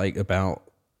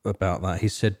about that, he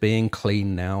said being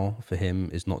clean now for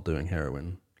him is not doing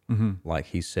heroin. Like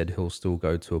he said he'll still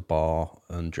go to a bar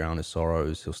and drown his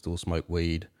sorrows, he'll still smoke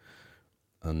weed,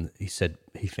 and he said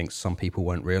he thinks some people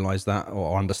won't realize that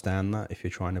or understand that if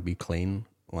you're trying to be clean,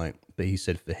 but he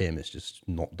said for him it's just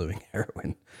not doing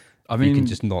heroin. If you can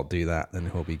just not do that, then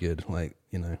he'll be good,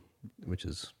 which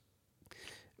is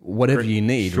whatever you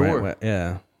need. Sure. Right?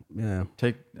 Yeah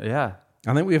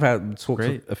I think we've had talked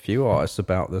to a few artists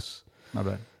about this. My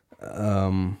bad.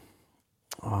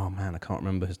 Oh man, I can't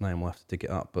remember his name. We'll have to dig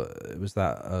it up. But it was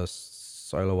that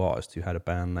solo artist who had a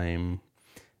band name.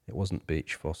 It wasn't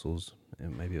Beach Fossils.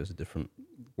 Maybe it was a different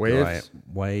Waves. Guy.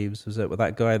 Waves, was it? But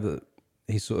that guy that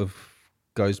he sort of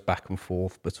goes back and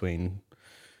forth between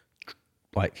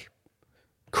like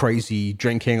crazy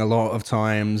drinking a lot of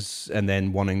times and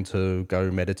then wanting to go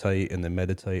meditate and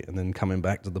then coming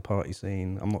back to the party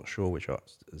scene. I'm not sure which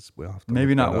artist it is. We'll have to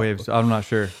maybe not Waves. I'm not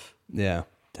sure. Yeah,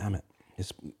 damn it.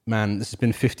 This has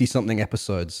been 50-something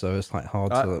episodes, so it's like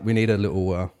hard to... We need a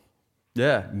little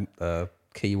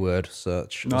keyword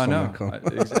search. No, I know.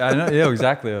 I know. Yeah,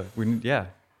 exactly. We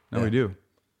do.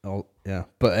 Oh, yeah.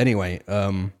 But anyway,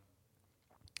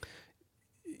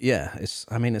 it's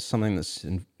something that's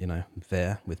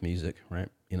there with music, right?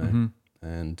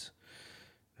 And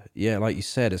yeah, like you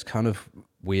said, it's kind of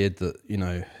weird that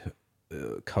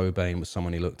Cobain was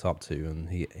someone he looked up to, and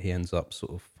he ends up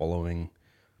sort of following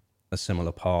a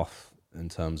similar path in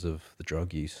terms of the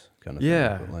drug use kind of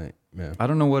thing. But like, yeah. I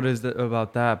don't know what is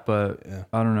about that, but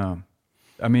I don't know.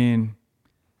 I mean,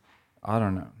 I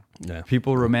don't know. Yeah.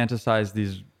 People romanticize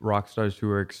these rock stars who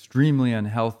are extremely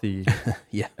unhealthy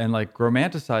yeah. and like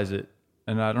romanticize it.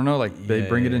 And I don't know, like they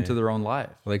bring it into their own life.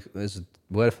 Like there's a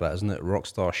word for that, isn't it?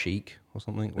 Rockstar chic or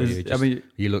something. Where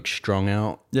you look strung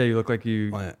out. Yeah, you look like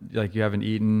you haven't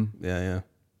eaten. Yeah.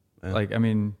 Like, I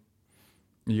mean,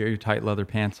 you got your tight leather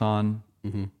pants on.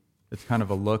 Mm-hmm. It's kind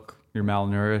of a look. You're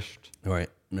malnourished. Right.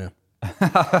 Yeah.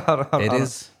 It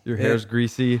is. Your hair's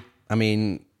greasy. I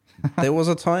mean, there was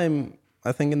a time,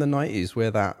 I think in the 90s,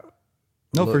 where that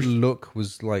look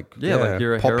was like, like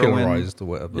you're a popularized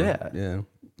heroin. or whatever. Yeah.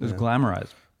 It was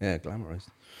glamorized. Yeah, glamorized.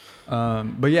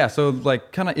 But yeah, so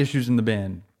like kind of issues in the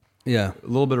band. Yeah. A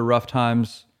little bit of rough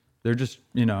times. They're just,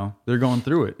 they're going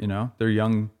through it, They're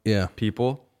young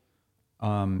people,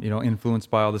 influenced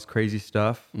by all this crazy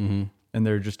stuff. Mm-hmm. And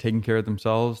they're just taking care of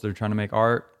themselves. They're trying to make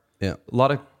art. Yeah. A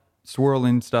lot of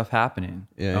swirling stuff happening.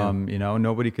 Yeah.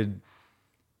 Nobody could,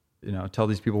 tell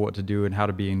these people what to do and how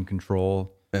to be in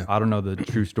control. Yeah. I don't know the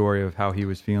true story of how he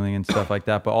was feeling and stuff like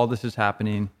that, but all this is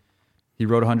happening. He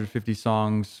wrote 150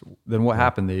 songs. Then what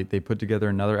happened? They put together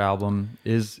another album.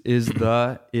 Is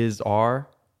R? Is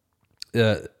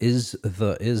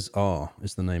the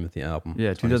name of the album.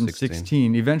 Yeah,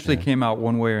 2016. Eventually came out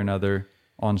one way or another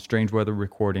on Strange Weather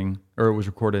Recording, or it was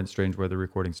recorded at Strange Weather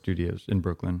Recording Studios in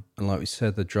Brooklyn. And like we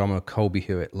said, the drummer Colby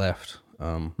Hewitt left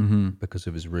because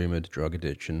of his rumored drug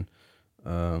addiction.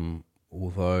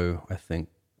 Although I think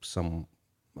it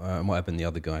might have been the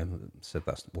other guy that said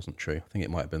that wasn't true. I think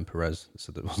it might have been Perez that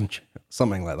said it wasn't true.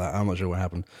 Something like that. I'm not sure what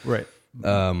happened. Right.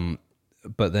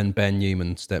 But then Ben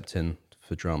Newman stepped in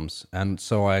for drums. And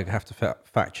so I have to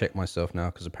fact check myself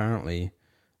now, because apparently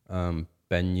Ben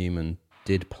Newman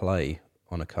did play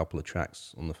on a couple of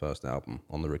tracks on the first album,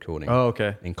 on the recording. Oh,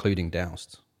 okay. Including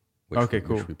Doused.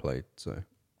 Cool. Which we played. So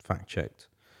fact checked.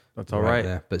 That's all right.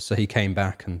 There. But so he came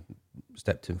back and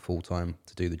stepped in full time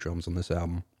to do the drums on this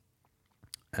album.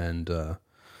 And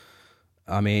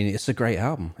I mean, it's a great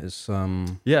album. It's I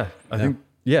think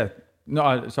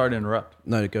no, sorry to interrupt.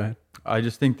 No, go ahead. I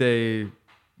just think they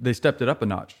stepped it up a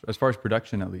notch as far as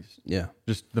production, at least. Yeah,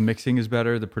 just the mixing is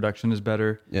better, the production is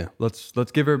better. Yeah, let's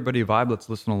give everybody a vibe. Let's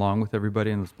listen along with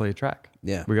everybody and let's play a track.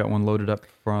 Yeah, we got one loaded up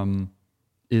from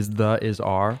Is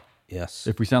R. Yes.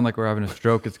 If we sound like we're having a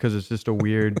stroke, it's because it's just a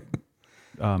weird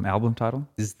album title.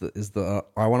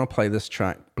 I want to play this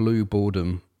track, Blue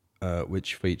Boredom,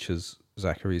 which features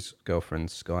Zachary's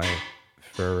girlfriend, Sky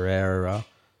Ferreira.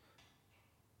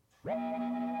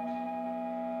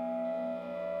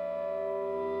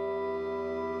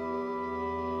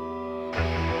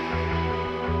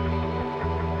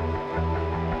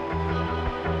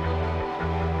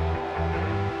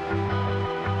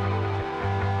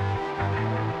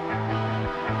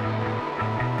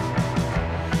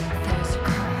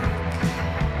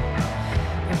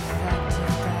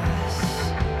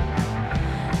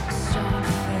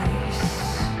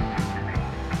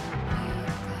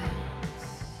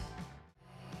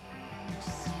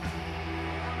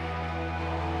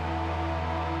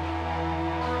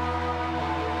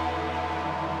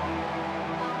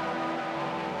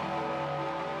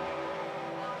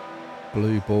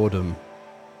 Blue Boredom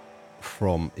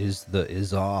from Is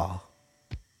R.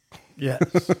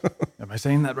 Yes. Am I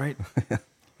saying that right?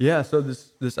 Yeah, so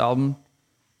this album,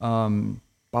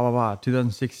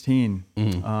 2016.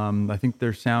 I think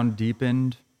their sound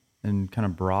deepened and kind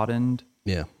of broadened.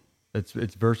 Yeah. It's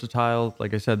versatile.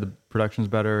 Like I said, the production's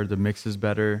better, the mix is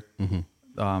better.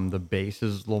 The bass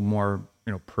is a little more,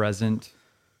 present.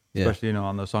 Especially,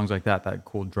 on those songs like that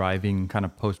cool driving kind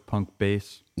of post-punk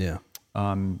bass. Yeah.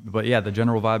 But yeah, the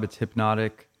general vibe, it's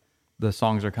hypnotic. The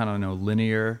songs are kind of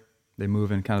linear. They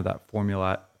move in kind of that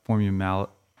formulaic.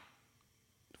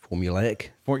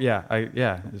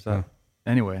 Is that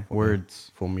anyway?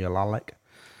 Words. Formulaic.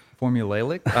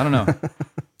 I don't know.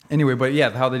 Anyway, but yeah,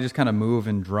 how they just kind of move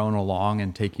and drone along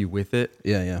and take you with it.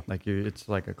 Yeah. Like it's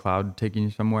like a cloud taking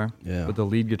you somewhere. Yeah. But the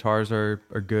lead guitars are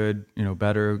good.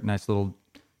 Better. Nice little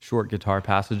short guitar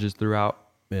passages throughout.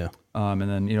 Yeah. And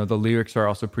then, the lyrics are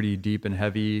also pretty deep and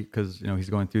heavy because, he's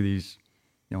going through these,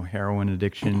 heroin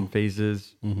addiction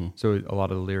phases. Mm-hmm. So a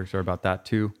lot of the lyrics are about that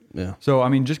too. Yeah. So, I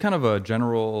mean, just kind of a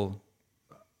general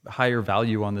higher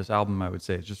value on this album, I would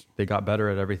say. It's just they got better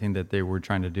at everything that they were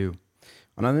trying to do.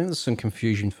 And I think there's some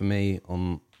confusion for me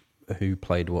on who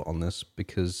played what on this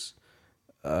because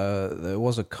there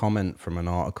was a comment from an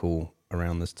article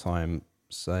around this time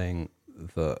saying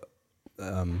that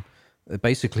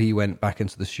Basically, he went back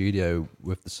into the studio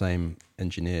with the same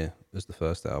engineer as the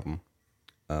first album,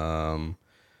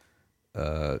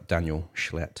 Daniel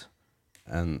Schlett.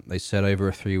 And they said over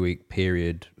a 3-week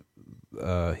period,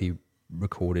 he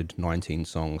recorded 19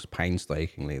 songs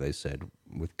painstakingly, they said,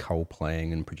 with Cole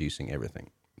playing and producing everything.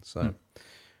 So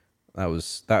that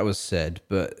was said.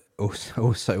 But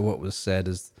also what was said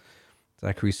is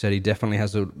Zachary said he definitely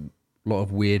has a lot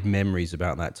of weird memories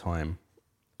about that time.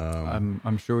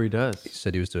 I'm sure he does. He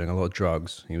said he was doing a lot of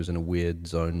drugs. He was in a weird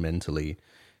zone mentally.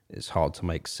 It's hard to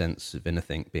make sense of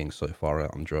anything being so far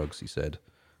out on drugs, he said.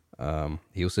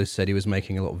 He also said he was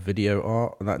making a lot of video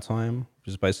art at that time, which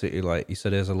is basically like, he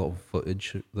said there's a lot of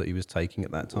footage that he was taking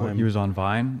at that time. What, he was on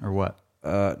Vine or what?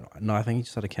 No, I think he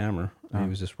just had a camera. He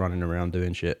was just running around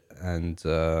doing shit. And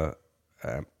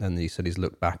he said he's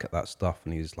looked back at that stuff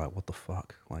and he's like, what the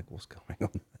fuck? Like, what's going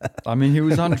on? I mean, he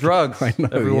was on drugs. I know,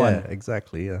 everyone. Yeah,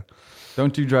 exactly, yeah.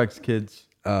 Don't do drugs, kids.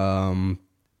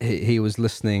 He was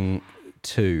listening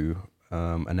to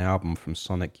an album from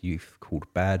Sonic Youth called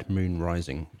Bad Moon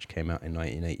Rising, which came out in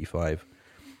 1985.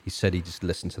 He said he just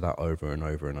listened to that over and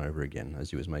over and over again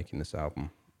as he was making this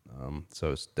album.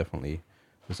 So it's definitely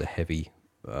was a heavy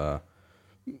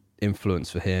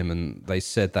influence for him. And they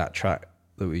said that track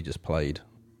that we just played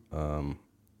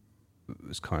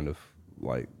was kind of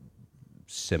like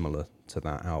similar to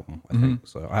that album, I think.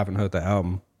 So I haven't heard that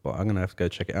album, but I'm gonna have to go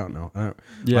check it out now.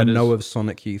 I know of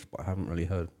Sonic Youth, but I haven't really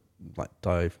heard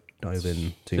dive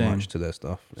in too much to their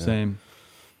stuff. Yeah. Same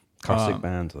classic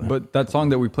band though. But that song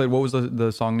that we played, what was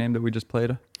the song name that we just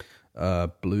played?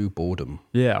 Blue Boredom.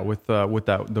 Yeah, with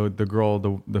that the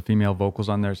girl, the female vocals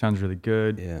on there. It sounds really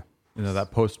good. Yeah, you know,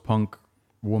 that post-punk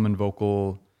woman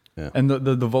vocal. Yeah. And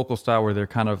the vocal style where they're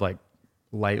kind of like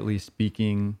lightly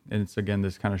speaking, and it's again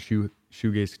this kind of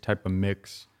shoegaze type of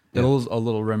mix. Yeah. It was a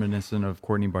little reminiscent of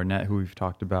Courtney Barnett, who we've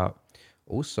talked about.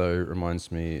 Also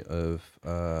reminds me of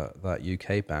that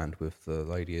UK band with the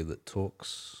lady that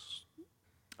talks.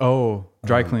 Oh,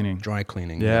 Dry Cleaning. Dry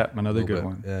Cleaning. Yeah, another good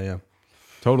one. Yeah.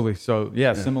 Totally. So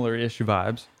yeah, similar-ish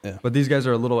vibes. Yeah. But these guys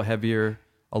are a little heavier,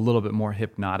 a little bit more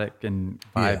hypnotic and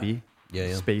vibey,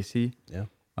 spacey. Yeah.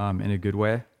 In a good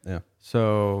way. Yeah.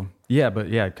 So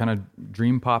kind of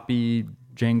dream poppy,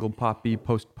 jangle poppy,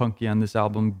 post-punky on this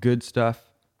album. Good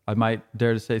stuff. I might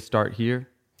dare to say start here.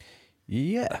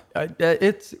 Yeah.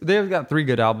 They've got 3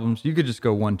 good albums. You could just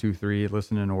go 1, 2, 3,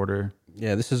 listen in order.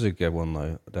 Yeah, this is a good one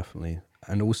though, definitely.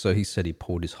 And also he said he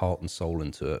poured his heart and soul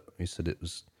into it. He said it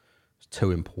was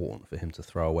too important for him to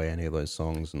throw away any of those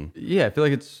songs. And yeah, I feel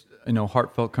like it's,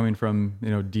 heartfelt, coming from,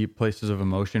 deep places of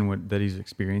emotion that he's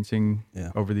experiencing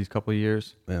over these couple of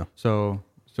years. Yeah. So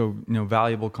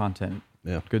valuable content.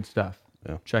 Yeah. Good stuff.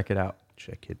 Yeah. Check it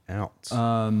out.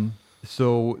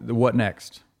 So what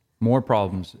next? More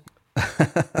problems.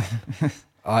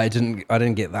 I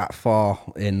didn't get that far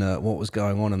in what was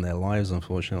going on in their lives,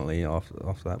 unfortunately, after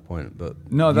that point.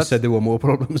 But no, you said there were more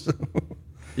problems.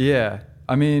 Yeah,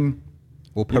 I mean,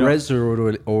 well, Perez had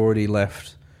already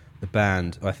left the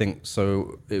band, I think.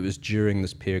 So it was during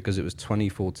this period, because it was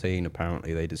 2014.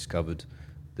 Apparently, they discovered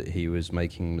that he was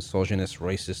making misogynist,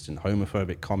 racist, and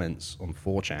homophobic comments on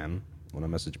 4chan, on a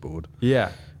message board.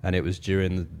 Yeah. And it was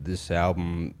during this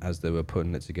album, as they were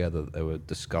putting it together, that they were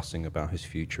discussing about his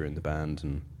future in the band,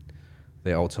 and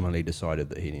they ultimately decided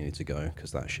that he needed to go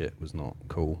because that shit was not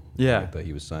cool. Yeah. That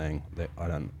he was saying. I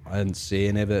didn't see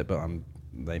any of it, but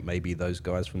maybe those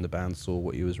guys from the band saw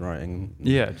what he was writing.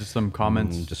 Yeah, just some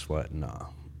comments. And just like, nah.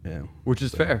 Yeah. Which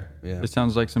is fair. Yeah. It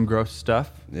sounds like some gross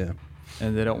stuff. Yeah.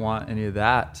 And they don't want any of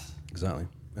that. Exactly.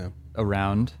 Yeah.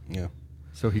 Around. Yeah.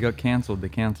 So he got canceled. They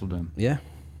canceled him. Yeah.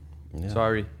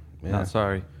 Sorry. Yeah. Not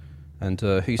sorry. And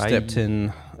who stepped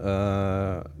in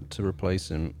to replace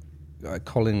him?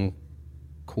 Colin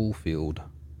Caulfield,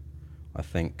 I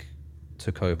think,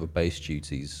 took over bass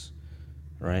duties,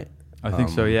 right? I think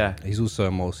so, yeah. He's also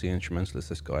a multi-instrumentalist,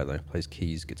 this guy, though. Plays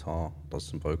keys, guitar, does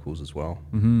some vocals as well.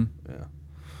 Mm-hmm. Yeah.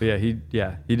 But he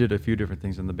did a few different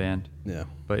things in the band. Yeah.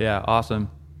 But yeah,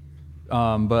 awesome.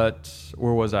 But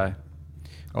where was I?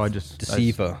 Oh,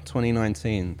 Deceiver,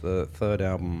 2019, the third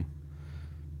album.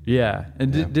 Yeah.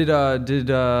 And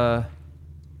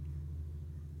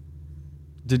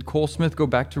did Cole Smith go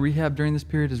back to rehab during this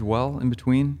period as well, in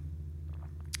between?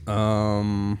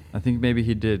 I think maybe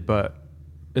he did, but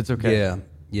it's okay.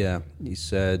 Yeah. He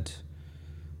said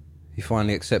he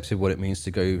finally accepted what it means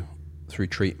to go through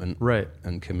treatment, right,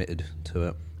 and committed to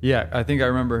it. Yeah, I think I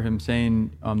remember him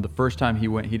saying the first time he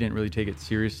went, he didn't really take it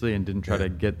seriously and didn't try to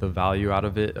get the value out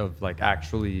of it, of like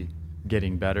actually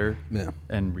getting better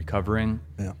and recovering.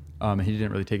 Yeah. He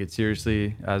didn't really take it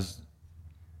seriously, as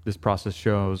this process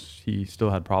shows he still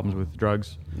had problems with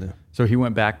drugs. Yeah. So he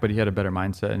went back, but he had a better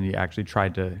mindset and he actually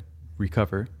tried to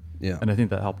recover. Yeah. And I think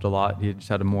that helped a lot. He just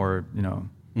had a more,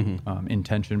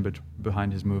 intention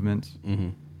behind his movements. Mm-hmm.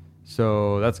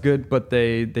 So that's good. But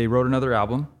they wrote another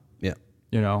album. Yeah.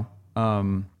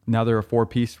 Now they're a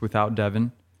 4-piece without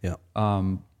Devin. Yeah.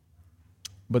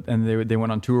 But they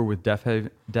went on tour with Deaf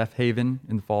Haven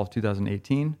in the fall of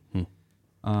 2018.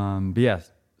 But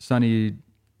yes, Sonny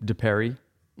DePerry.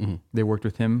 Mm-hmm. They worked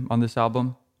with him on this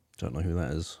album. Don't know who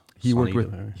that is. He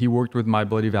worked with My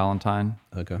Bloody Valentine,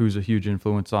 who's a huge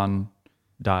influence on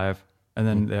Dive, and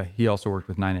then he also worked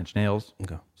with Nine Inch Nails.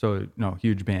 Okay. So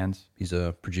huge bands. He's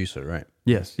a producer, right?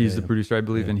 Yes, he's the producer, I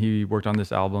believe, and he worked on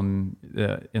this album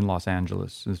in Los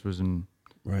Angeles. This was in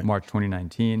March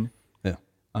 2019. Yeah.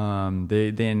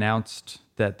 They announced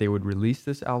that they would release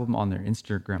this album on their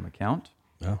Instagram account.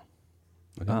 Oh.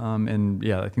 Okay. And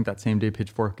yeah, I think that same day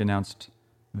Pitchfork announced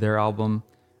their album.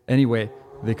 Anyway,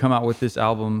 they come out with this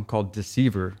album called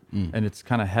Deceiver, and it's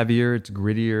kind of heavier, it's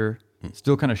grittier,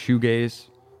 still kind of shoegaze,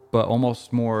 but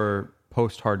almost more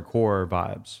post-hardcore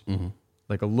vibes. Mm-hmm.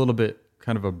 Like a little bit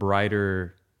kind of a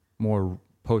brighter, more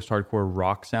post-hardcore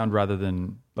rock sound rather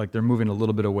than like they're moving a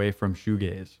little bit away from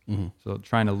shoegaze. Mm-hmm. So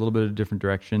trying a little bit of a different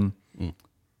direction.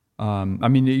 I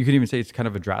mean, you could even say it's kind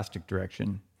of a drastic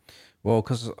direction. Well,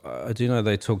 because I do know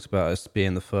they talked about it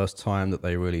being the first time that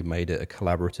they really made it a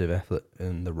collaborative effort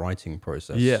in the writing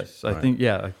process. Yes, right? I think,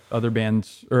 other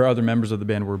bands or other members of the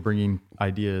band were bringing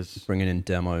ideas. Bringing in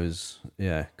demos,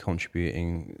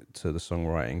 contributing to the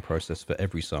songwriting process for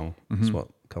every song. That's what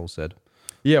Cole said.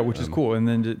 Yeah, which is cool. And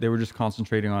then they were just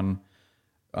concentrating on,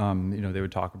 they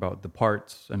would talk about the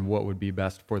parts and what would be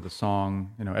best for the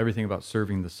song, everything about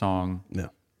serving the song. Yeah.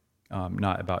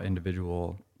 Not about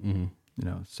individual... Mm-hmm.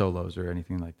 Solos or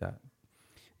anything like that.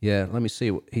 Yeah, let me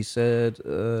see. He said,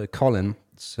 Colin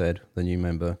said, the new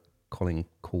member, Colin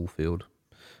Caulfield,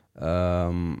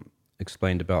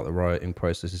 explained about the writing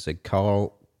process. He said,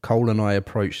 Cole and I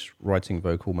approached writing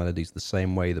vocal melodies the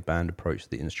same way the band approached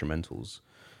the instrumentals.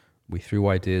 We threw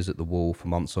ideas at the wall for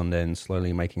months on end,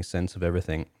 slowly making sense of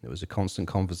everything. It was a constant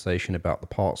conversation about the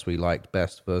parts we liked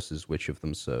best versus which of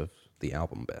them served the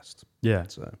album best. Yeah.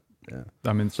 So, yeah.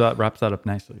 I mean, so that wraps that up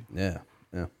nicely. Yeah.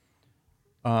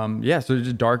 So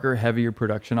just darker, heavier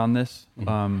production on this.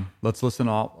 Let's listen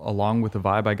along with the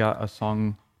vibe. I got a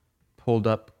song pulled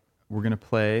up. We're going to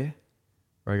play,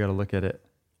 or I got to look at it.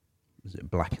 Is it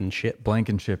Blankenship?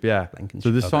 Blankenship, yeah. So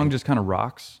this song just kind of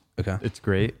rocks. Okay. It's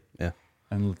great. Yeah.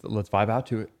 And let's vibe out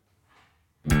to it.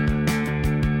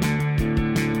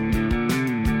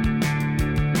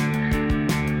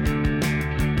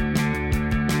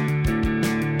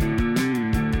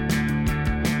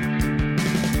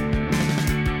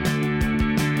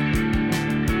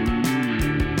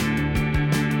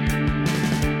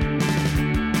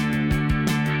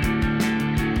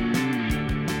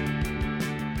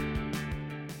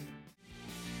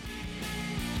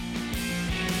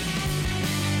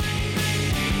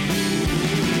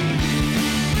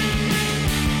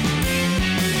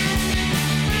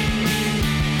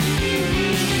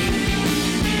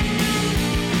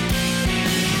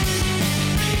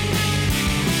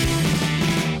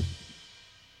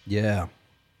 Yeah,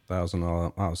 that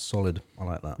was solid. I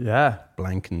like that. Yeah.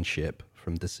 Blankenship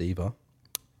from Deceiver,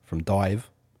 from Dive.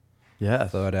 Yeah.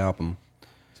 Third album.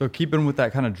 So keeping with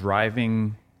that kind of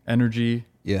driving energy.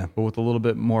 Yeah. But with a little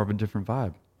bit more of a different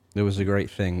vibe. It was a great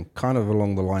thing, kind of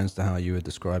along the lines to how you were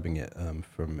describing it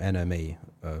from NME,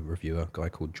 a reviewer, a guy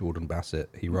called Jordan Bassett.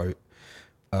 He wrote,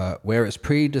 where its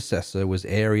predecessor was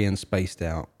airy and spaced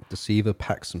out, Deceiver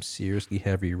packed some seriously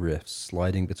heavy riffs,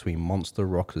 sliding between monster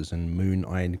rockers and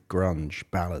moon-eyed grunge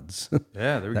ballads.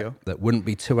 Yeah, there we go. That wouldn't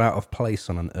be too out of place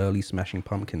on an early Smashing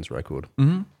Pumpkins record.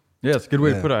 Mm-hmm. Yeah, it's a good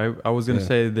way to put it. I was going to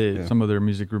say some of their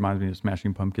music reminds me of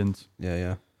Smashing Pumpkins.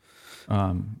 Yeah.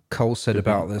 Cole said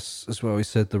about this as well. He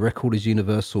said, the record is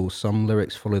universal. Some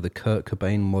lyrics follow the Kurt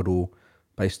Cobain model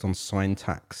based on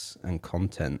syntax and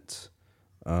content.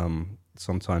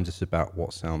 Sometimes it's about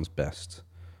what sounds best.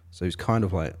 So he's kind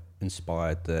of like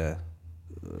inspired there.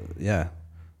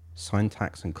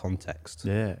 Syntax and context.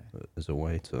 Yeah. As a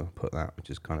way to put that, which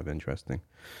is kind of interesting.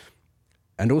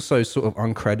 And also sort of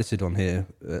uncredited on here,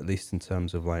 at least in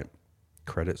terms of like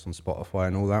credits on Spotify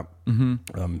and all that.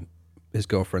 Mm-hmm. His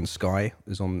girlfriend Sky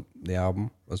is on the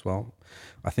album as well.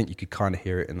 I think you could kind of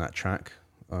hear it in that track.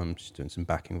 She's doing some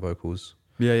backing vocals.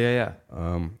 Yeah.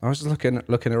 I was looking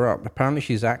her up. Apparently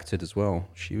she's acted as well.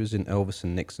 She was in Elvis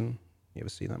and Nixon. You ever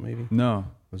see that movie? No.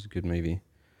 It was a good movie.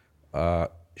 Do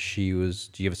you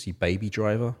ever see Baby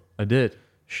Driver? I did.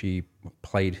 She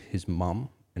played his mum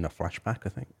in a flashback, I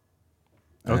think.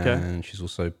 Okay. And she's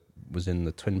also was in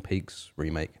the Twin Peaks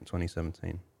remake in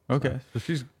 2017. Okay, so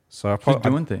she's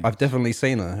doing things. I've definitely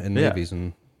seen her in movies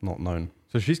and not known.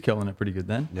 So she's killing it pretty good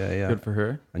then. Yeah. Good for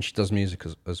her. And she does music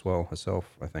as well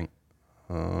herself, I think.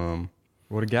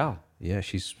 What a gal. Yeah,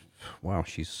 she's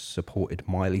supported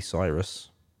Miley Cyrus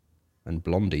and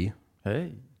Blondie.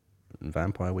 Hey. And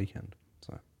Vampire Weekend.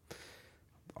 So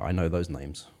I know those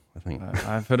names, I think.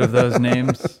 I've heard of those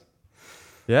names.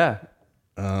 Yeah.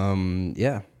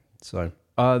 Yeah. So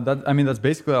that's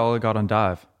basically all I got on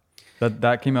Dive.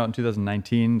 That came out in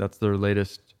 2019. That's their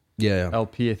latest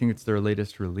LP. I think it's their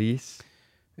latest release.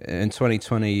 In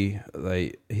 2020,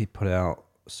 he put out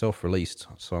self-released,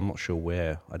 so I'm not sure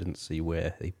where. I didn't see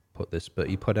where he put this, but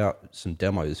he put out some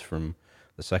demos from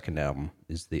the second album,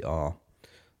 Is the R.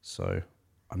 So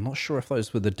I'm not sure if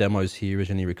those were the demos he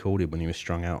originally recorded when he was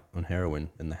strung out on heroin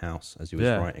in the house as he was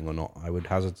writing or not. I would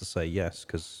hazard to say yes,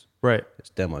 because it's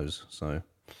demos. So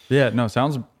yeah, no,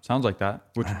 sounds like that,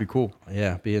 which would be cool.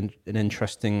 Yeah, be an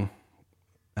interesting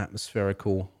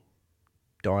atmospherical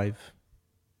dive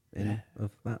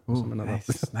of that or something like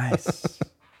that. Nice.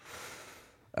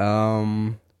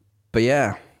 But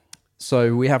yeah,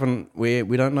 so we don't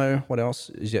know what else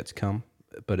is yet to come,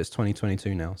 but it's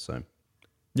 2022 now, so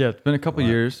yeah, it's been a couple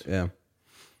years. Yeah.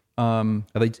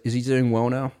 Is he doing well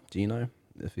now? Do you know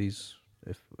if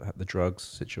the drugs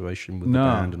situation with the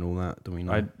band and all that? Do we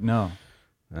know? No.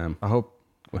 I hope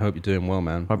you're doing well,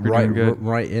 man. Hope you're doing good.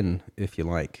 Write in if you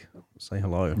like. Say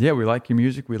hello. Yeah, we like your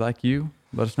music. We like you.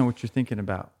 Let us know what you're thinking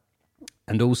about.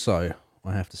 And also,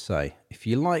 I have to say, if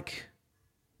you like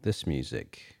this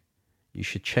music, you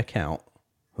should check out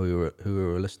who we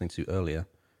were listening to earlier,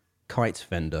 Kite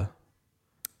Vendor.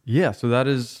 Yeah, so that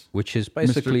is... Which is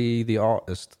basically the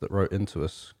artist that wrote into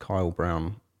us, Kyle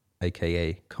Brown,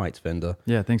 a.k.a. Kite Vendor.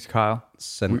 Yeah, thanks, Kyle.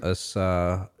 Sent us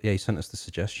the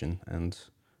suggestion, and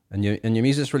your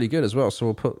music's really good as well, so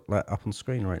we'll put that up on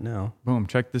screen right now. Boom,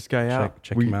 check this guy out.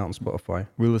 Check him out on Spotify.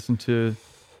 We listen to...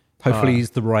 Hopefully he's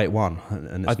the right one,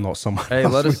 and it's not someone Hey,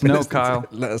 else. let us know, Kyle.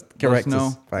 Let us correct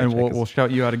us. And we'll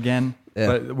shout you out again. Yeah.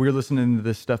 But we were listening to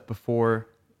this stuff before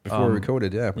we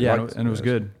recorded, yeah. And it was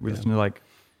good. We listened to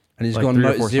and he's got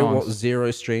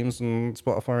zero streams on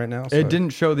Spotify right now. So. It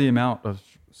didn't show the amount of.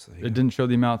 It didn't show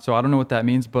the amount, so I don't know what that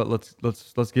means. But let's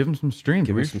give him some streams.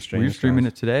 Give him some streams. We're streaming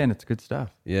it today, and it's good stuff.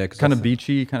 Yeah, kind of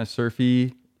beachy, kind of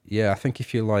surfy. Yeah, I think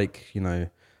if you like,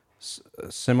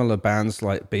 similar bands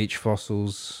like Beach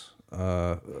Fossils,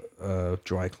 Dry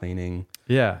Cleaning,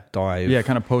 Dive,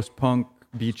 kind of post punk,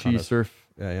 beachy, surf.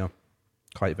 Yeah.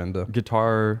 Kite Vendor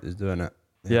guitar is doing it.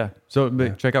 Yeah. So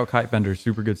check out Kite Vendor,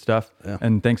 super good stuff. Yeah.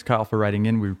 And thanks, Kyle, for writing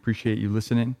in. We appreciate you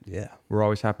listening. Yeah. We're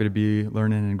always happy to be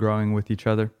learning and growing with each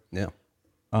other. Yeah.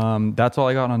 That's all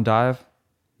I got on Dive.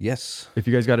 Yes. If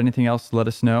you guys got anything else, let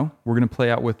us know. We're going to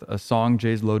play out with a song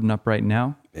Jay's loading up right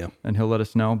now. Yeah. And he'll let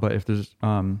us know. But if there's,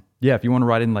 if you want to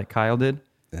write in like Kyle did,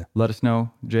 let us know.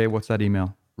 Jay, what's that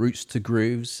email?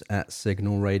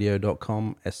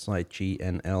 rootstogrooves@signalradio.com,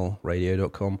 SIGNL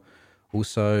radio.com.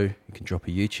 Also, you can drop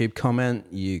a YouTube comment.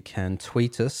 You can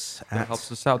tweet us. That helps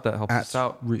us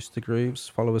out. Roots to Grooves.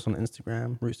 Follow us on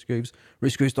Instagram, Roots to Grooves.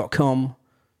 Rootsgrooves.com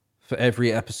for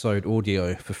every episode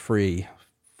audio for free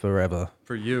forever.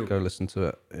 For you. Go listen to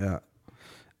it. Yeah.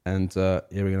 And we're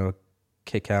going to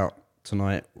kick out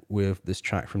tonight with this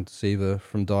track from Deceiver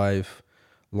from Dive,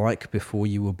 Like Before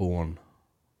You Were Born.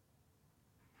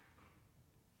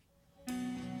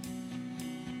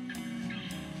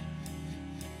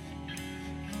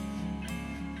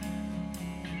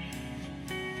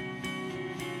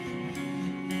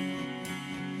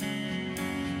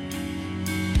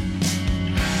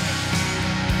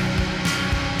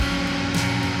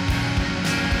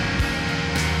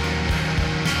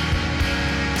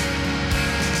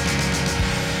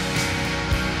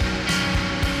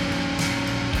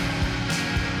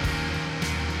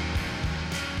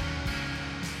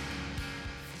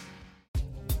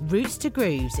 Roots to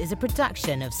Grooves is a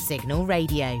production of Signal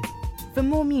Radio. For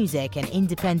more music and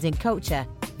independent culture,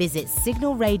 visit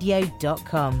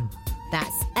signalradio.com.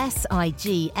 That's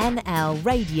SIGNL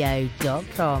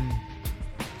radio.com.